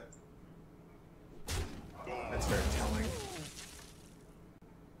into it. That's very telling.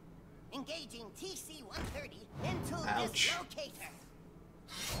 Engaging TC-130 into Ouch. this locator.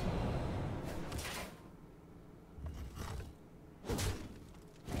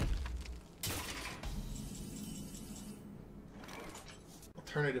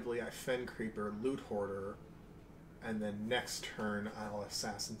 Alternatively, I Fen Creeper, Loot Hoarder, and then next turn I'll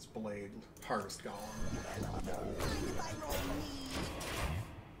Assassin's Blade, Harvest Golem.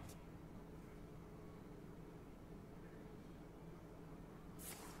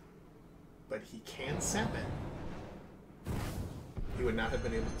 But he can sap it. He would not have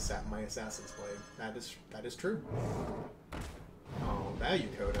been able to sap my Assassin's Blade. That is true. Oh, value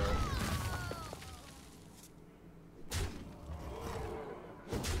Kodo.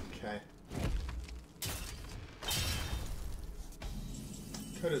 Okay.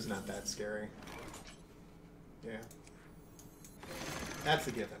 Kodo's not that scary. Yeah. That's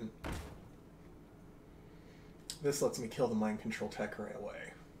a given. This lets me kill the Mind Control tech right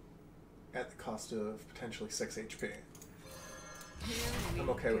away. At the cost of potentially 6 HP. I'm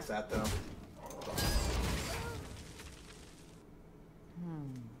okay with that, though.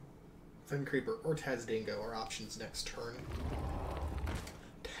 Fen Creeper or Tezdingo are options next turn.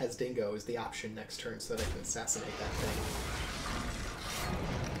 Tezdingo is the option next turn so that I can assassinate that thing.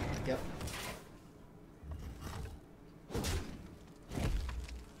 Yep.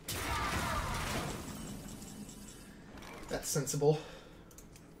 That's sensible.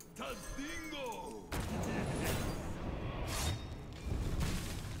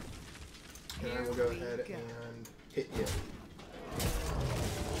 And I will go ahead and hit you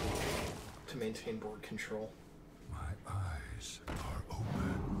to maintain board control. My eyes are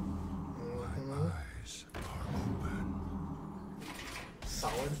open. My eyes are open.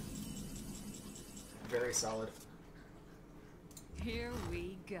 Solid. Very solid. Here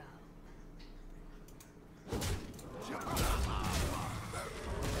we go.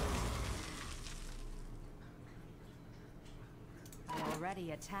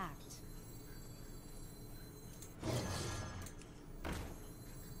 Already attacked.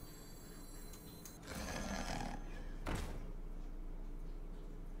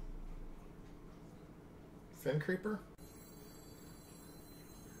 Fen Creeper?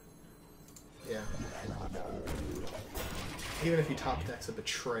 Yeah. Even if he top decks a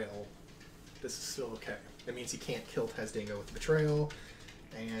Betrayal, this is still okay. That means he can't kill Tazdingo with a Betrayal,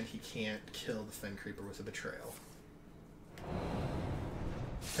 and he can't kill the Fen Creeper with a Betrayal.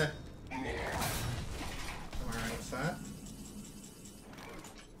 Okay. I'm alright with that.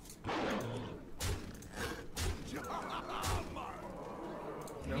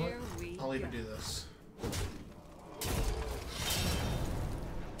 You know what? I'll even do this.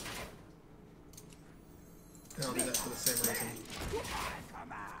 And I'll do that for the same reason.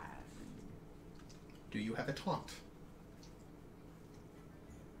 Do you have a taunt?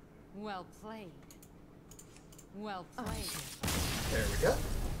 Well played. Well played. There we go.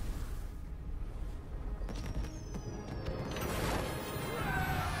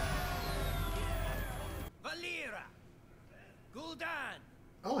 Valera! Gul'dan!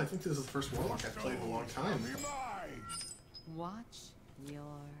 Oh, I think this is the first Warlock I've played in a long time. Watch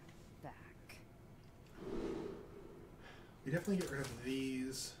your back. We definitely get rid of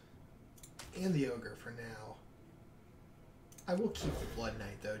these and the Ogre for now. I will keep the Blood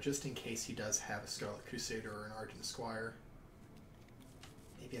Knight, though, just in case he does have a Scarlet Crusader or an Argent Squire.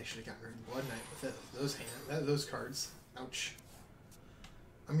 Maybe I should have gotten rid of Blood Knight with those cards. Ouch.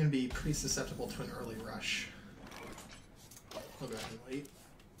 I'm going to be pretty susceptible to an early rush. I'll go ahead and wait.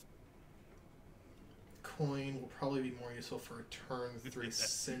 Coin will probably be more useful for a turn 3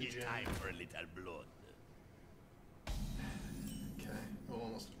 Sinjin. Time for a little blood. Okay, it will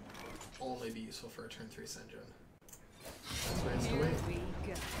almost only be useful for a turn 3 Sinjin. That's where it's to Here wait. we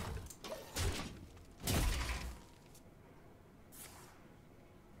go.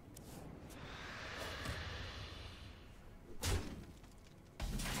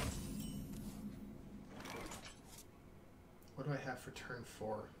 What do I have for turn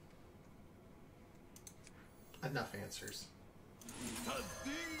 4? Enough answers.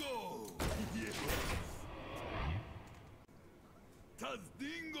 Tazdingo! Yes!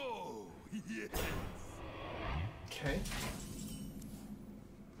 Tazdingo! Yes! Okay.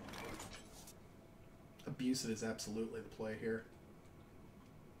 Abusive is absolutely the play here.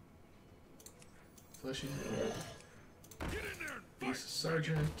 Fleshy. Get in there and fight! Abusive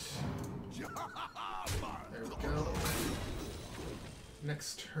Sergeant. There we go.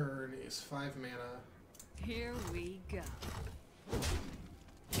 Next turn is 5 mana. Here we go.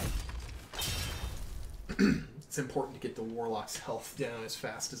 It's important to get the Warlock's health down as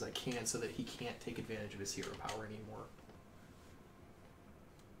fast as I can so that he can't take advantage of his hero power anymore.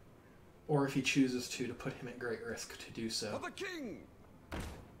 Or if he chooses to put him at great risk to do so. For the king!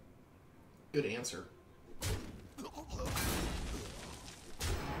 Good answer.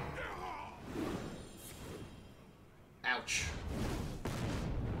 Ouch.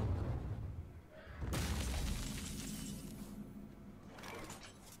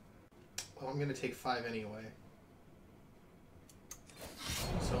 Well, I'm going to take 5 anyway.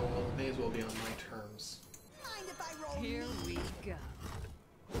 So it may as well be on my terms. Mind if I roll? Here we go.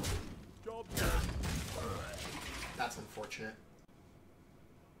 Job done. That's unfortunate.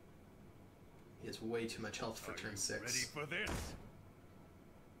 He has way too much health for turn 6. Ready for this?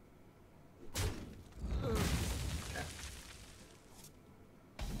 Okay.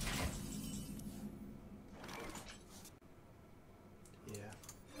 Yeah.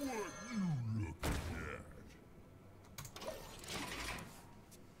 What you looking at?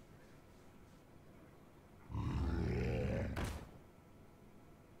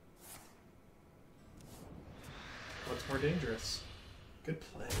 What's more dangerous? Good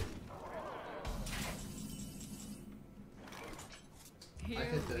play. Here I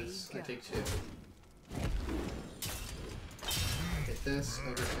hit we this. go. I take 2. I hit this.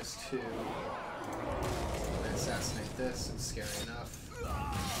 Ogre has 2. I assassinate this. It's scary enough.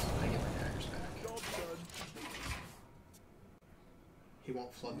 He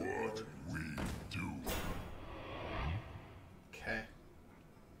won't flood the board. Okay.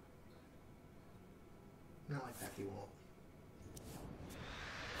 Not like that, he won't.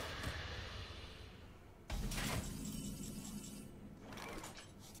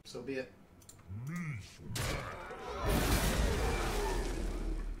 So be it.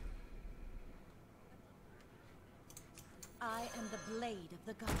 I am the blade of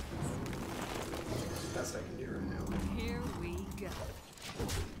the gods. Best I can do right now. Here we go.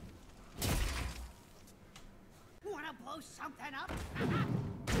 Wanna blow something up?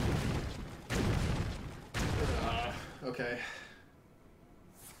 Okay.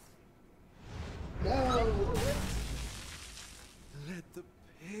 No! Let the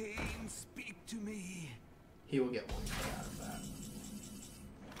pain speak to me. He will get one card out of that.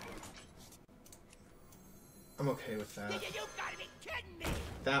 I'm okay with that. You gotta be kidding me!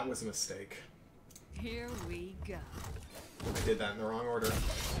 That was a mistake. Here we go. I did that in the wrong order.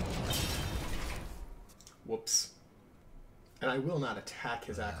 Whoops. And I will not attack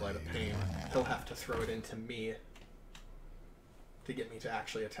his Acolyte of Pain. He'll have to throw it into me to get me to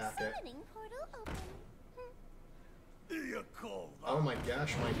actually attack it. Summoning portal open. You call that? Oh my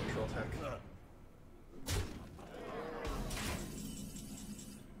gosh, my control tech.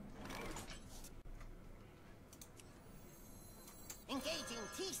 Engaging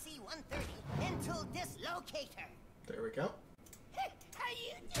TC-130 mental dislocator. There we go. How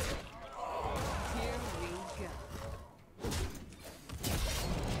you doing? Here we go.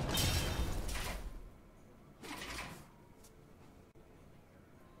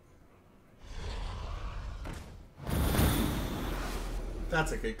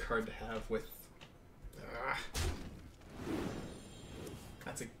 That's a good card to have with...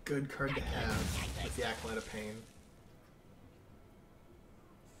 That's a good card to have with the Acolyte of Pain.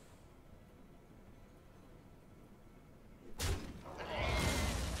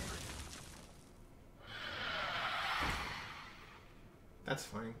 That's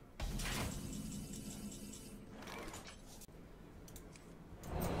fine.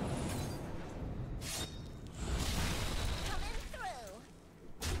 Coming through.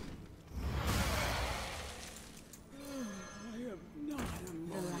 I am not a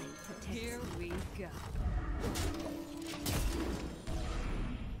The man. light protects Here we go.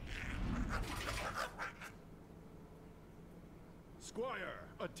 Squire,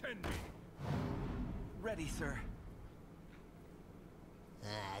 attend me. Ready, sir.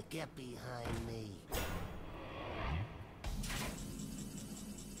 Get behind me.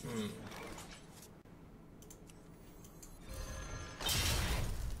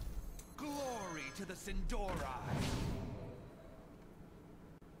 Glory to the Sindori.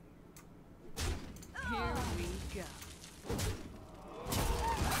 Here we go.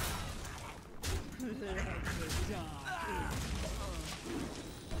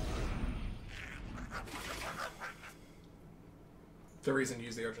 The reason to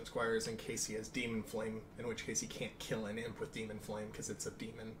use the Argent Squire is in case he has Demon Flame, in which case he can't kill an imp with Demon Flame because it's a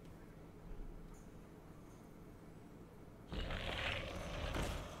demon.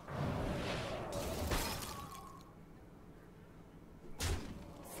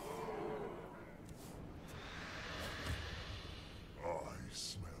 I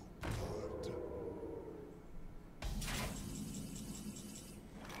smell blood.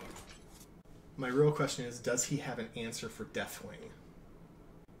 My real question is, does he have an answer for Deathwing?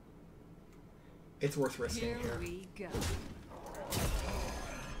 It's worth risking Here here. we go.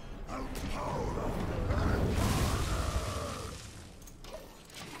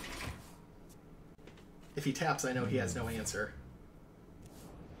 If he taps, I know he has no answer.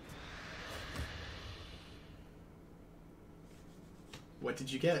 What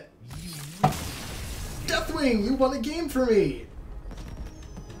did you get? Deathwing! You won a game for me!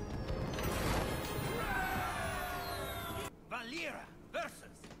 Valera versus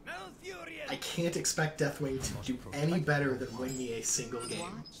Malfurion. I can't expect Deathwing to do any better than win me a single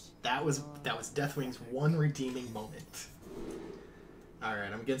game. That was Deathwing's one redeeming moment.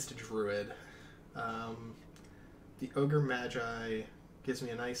 Alright, I'm against a Druid. The Ogre Magi gives me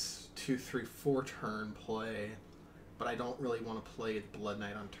a nice 2-3-4 turn play, but I don't really want to play Blood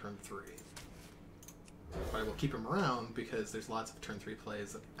Knight on turn 3. But I will keep him around because there's lots of turn 3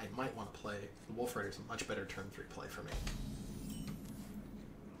 plays that I might want to play. The Wolf Rider's a much better turn 3 play for me.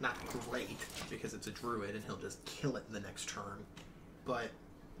 Not great, because it's a Druid and he'll just kill it in the next turn, but,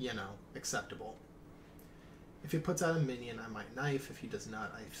 you know, acceptable. If he puts out a minion, I might knife. If he does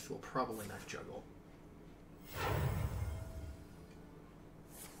not, I will probably knife juggle.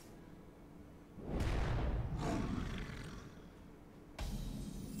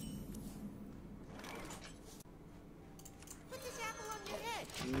 Put this apple on your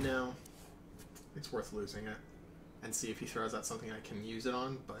it's worth losing it. And see if he throws out something I can use it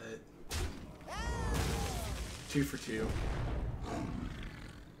on, but... 2 for 2.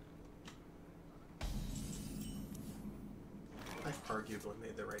 I arguably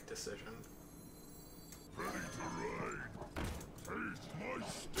made the right decision. Ready to ride. Taste my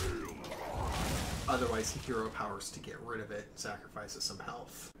steel. Otherwise, he hero powers to get rid of it, sacrifices some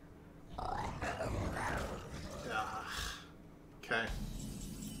health. Okay.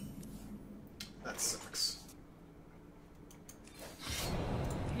 That sucks.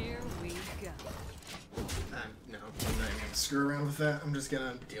 Here we go. No, I'm not even gonna screw around with that. I'm just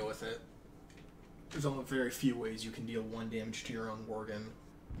gonna deal with it. There's only very few ways you can deal 1 damage to your own Worgen.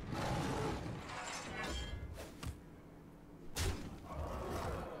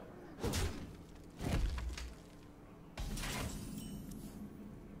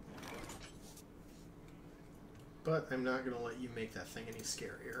 But I'm not gonna let you make that thing any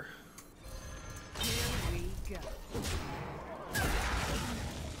scarier. Here we go.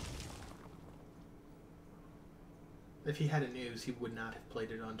 If he had a news, he would not have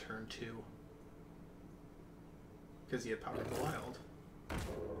played it on turn 2. Because he had Power of the Wild.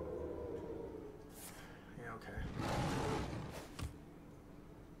 Yeah, okay.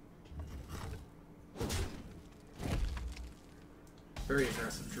 Very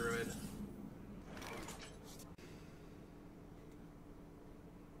aggressive druid.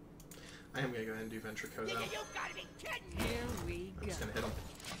 I am gonna go ahead and do Venture Code though. You gotta be kidding me! Here we I'm go. just gonna hit him.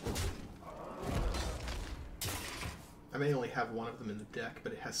 I may only have one of them in the deck,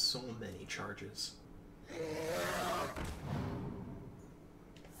 but it has so many charges.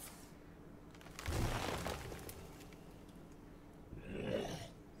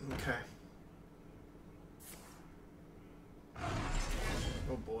 Okay.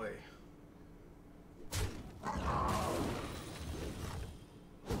 Oh boy. I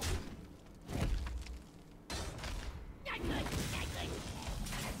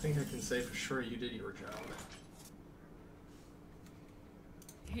think I can say for sure you did your job.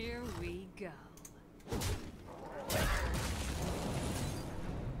 Here we go.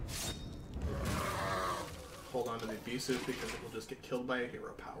 Hold on to the abusive because it will just get killed by a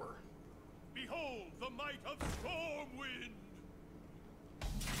hero power. Behold the might of Stormwind!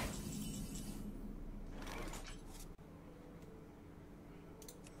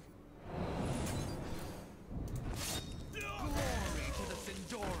 Glory to the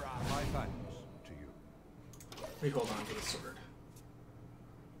Sindora! My thanks to you. We hold on to the sword.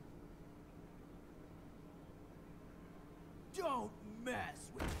 Don't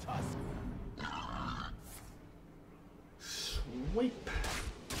mess with Tusker! Swipe.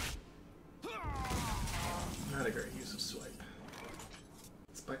 Not a great use of swipe.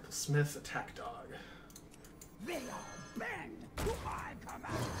 Spiteful Smith, attack dog. They all bend to my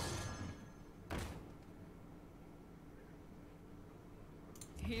command.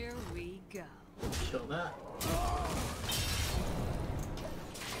 Here we go. Kill that.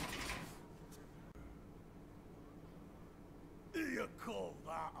 You call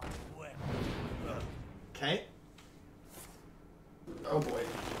that a weapon? Okay. Oh boy.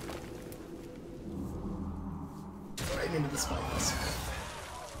 Right into the Spiteful Smith.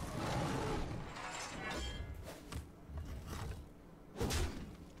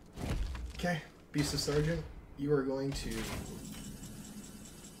 Okay, Beast of Sergeant, you are going to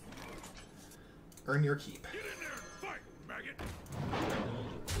earn your keep. Get in there and fight, maggot!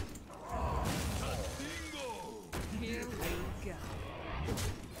 Bingo! Here we go.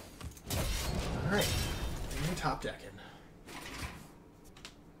 Alright, new top decking.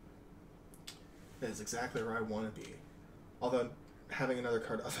 That is exactly where I want to be. Although, having another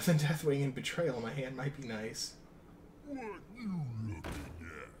card other than Deathwing and Betrayal in my hand might be nice. What you looking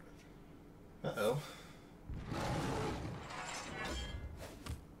at? Uh-oh.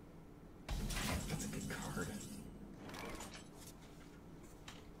 That's a good card.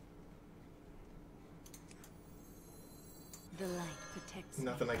 The light protects me.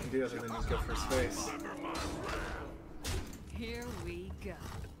 Nothing I can do other than just go for his face. Here we go.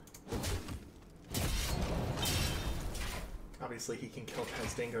 Obviously he can kill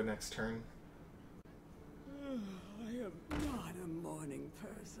Pazdingo next turn. I am not a morning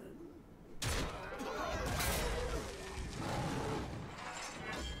person.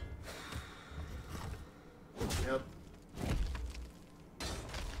 Yep.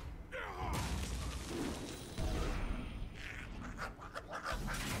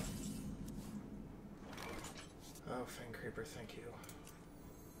 Oh, Fang Creeper, thank you.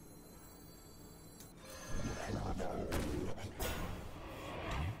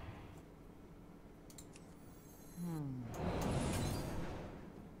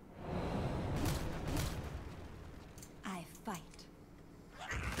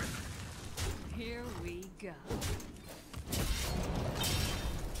 go.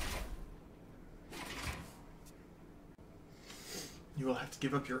 You will have to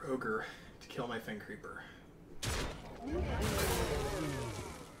give up your ogre to kill my Fang Creeper.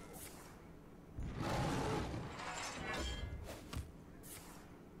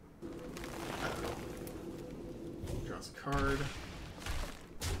 Draws a card.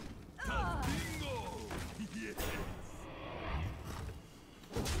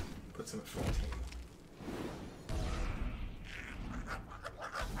 Puts him at 14.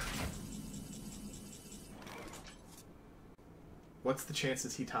 What's the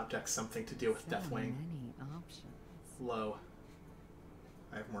chances he top decks something to deal with So Deathwing? many options. Low.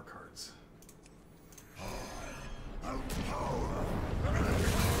 I have more cards.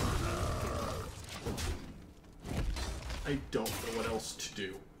 I don't know what else to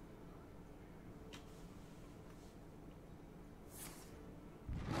do.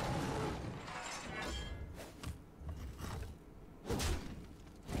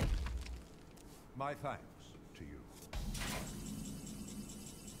 My thanks to you.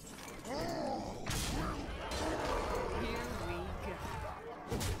 Here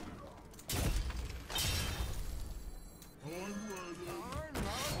we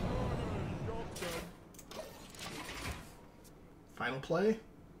go. Final play?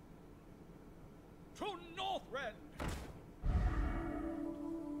 To Northrend!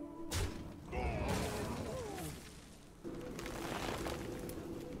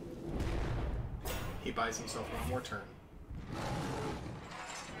 He buys himself one more turn.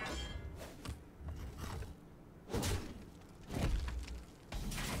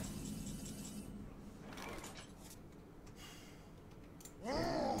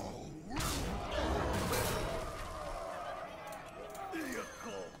 Here we go.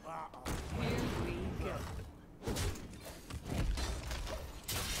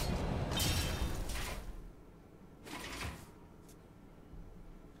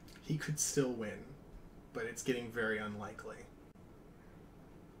 He could still win, but it's getting very unlikely.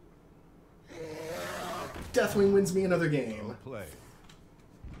 Deathwing wins me another game. Well played.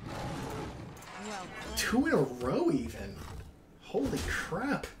 Well played. 2 in a row even. Holy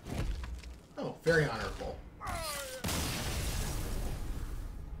crap. Oh, very honorable.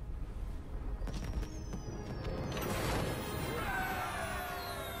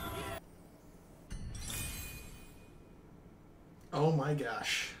 Oh my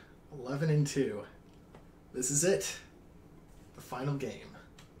gosh. 11-2. This is it. The final game.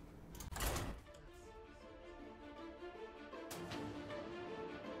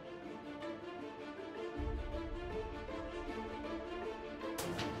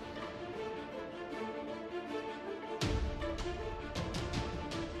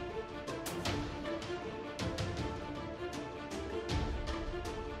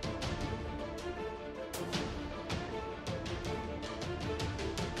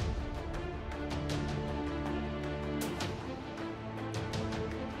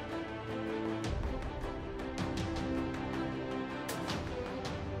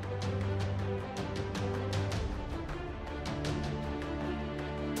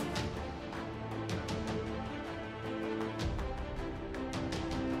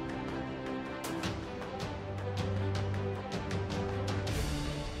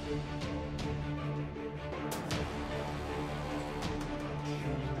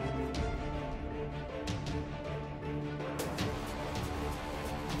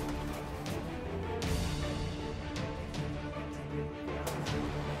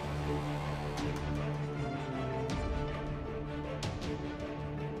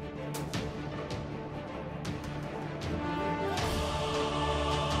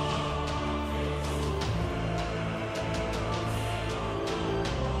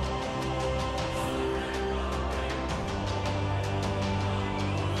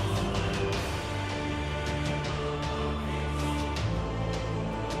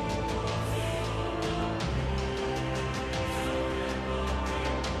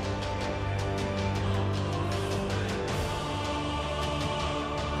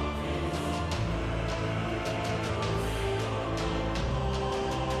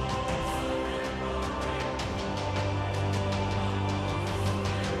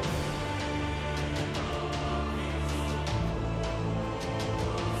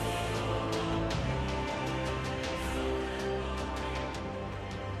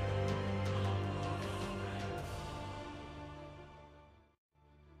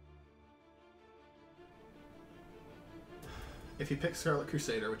 If you pick Scarlet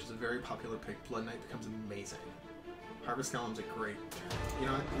Crusader, which is a very popular pick, Blood Knight becomes amazing. Harvest Golem's a great... You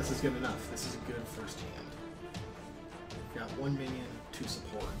know what? This is good enough. This is a good first hand. Got 1 minion, 2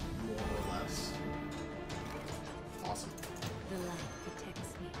 support, more or less. Awesome. The light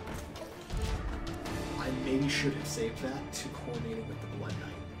protects me. I maybe should have saved that to coordinating with the Blood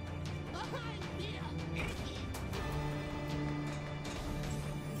Knight.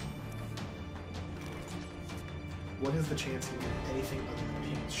 What is the chance he can get anything other than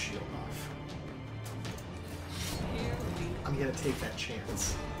Pain's shield off? Here we I'm gonna take that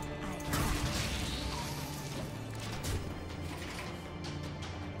chance.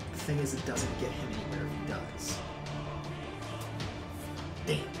 The thing is, it doesn't get him anywhere if he does.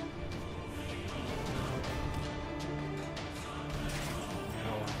 Damn.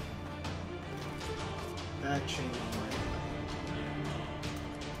 Oh. That changed my mind.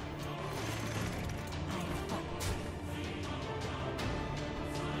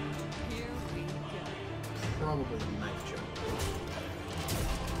 Here we go. Probably a knife joke.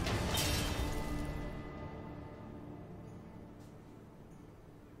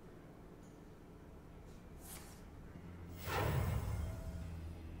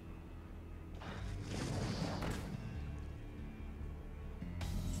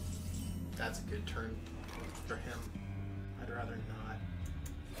 That's a good turn for him. I'd rather not.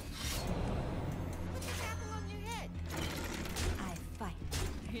 Put the apple on your head. I fight.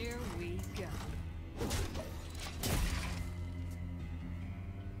 Here we go.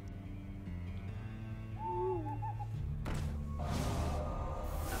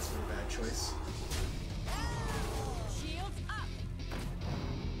 That's not a bad choice. Shields up.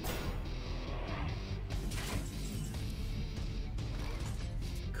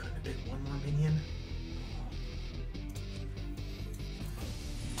 Couldn't have been one more minion.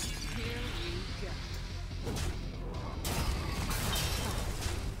 Here we go.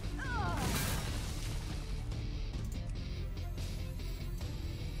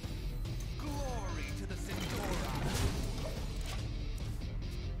 Glory to the Sindora.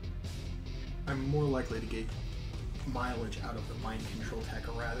 I'm more likely to get mileage out of the mind control tech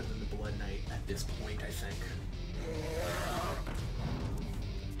rather than the Blood Knight at this point, I think.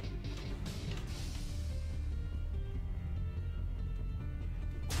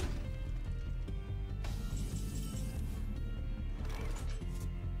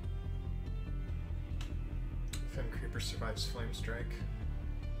 Fen Creeper survives Flame Strike.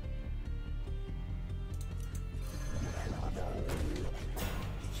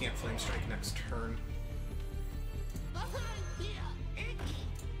 He can't Flame Strike next turn. Behind here. Icky.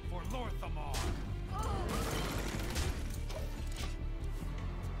 For Lorthamar.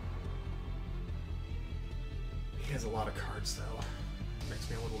 He has a lot of cards, though. Makes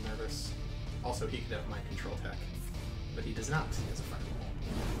me a little nervous. Also, he could have Mind Control Tech, but he does not. He has a Fireball.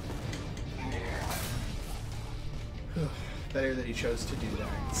 Better that he chose to do that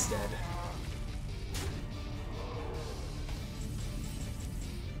instead.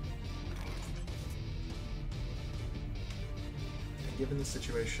 And given the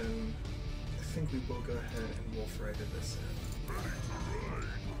situation, I think we will go ahead and Wolf Rider this in.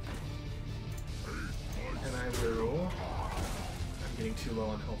 And I will... I'm getting too low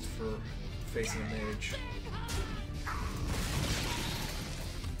on health for facing a mage.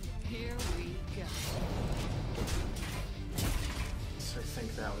 Here we go. So I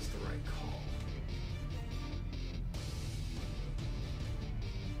think that was the right call.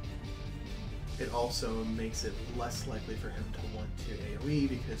 It also makes it less likely for him to want to AoE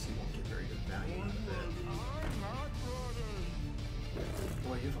because he won't get very good value out of it.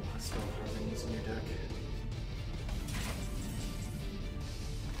 Boy, you have a lot of spell harmonies in your deck.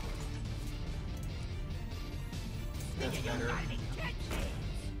 That's better.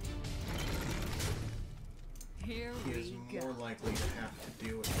 Here He is we more go. likely to have to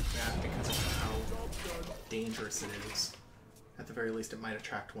deal with that because of how dangerous it is. At the very least, it might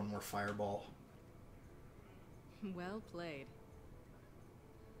attract one more fireball. Well played.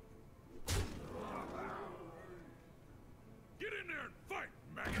 Get in there and fight,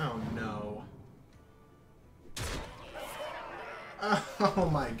 maggot! Oh no. Oh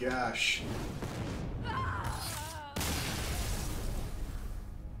my gosh.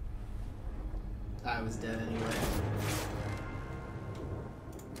 I was dead anyway.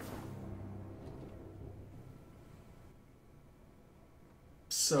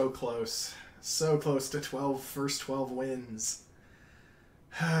 So close. So close to 12, first 12 wins.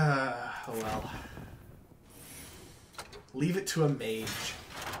 Oh well. Leave it to a mage.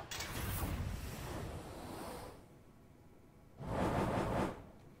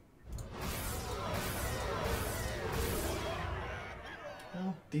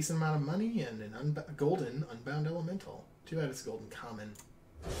 Well, decent amount of money and an golden Unbound Elemental. Too bad it's golden common.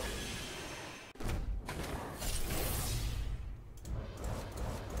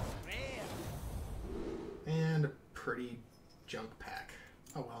 And a pretty junk pack.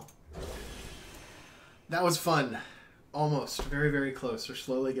 Oh well. That was fun. Almost. Very, very close. We're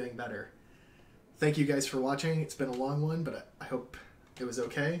slowly getting better. Thank you guys for watching. It's been a long one, but I hope it was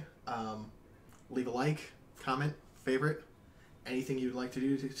okay. Leave a like, comment, favorite, anything you'd like to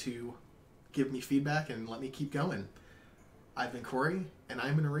do to give me feedback and let me keep going. I've been Corey, and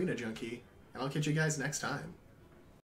I'm an Arena Junkie, and I'll catch you guys next time.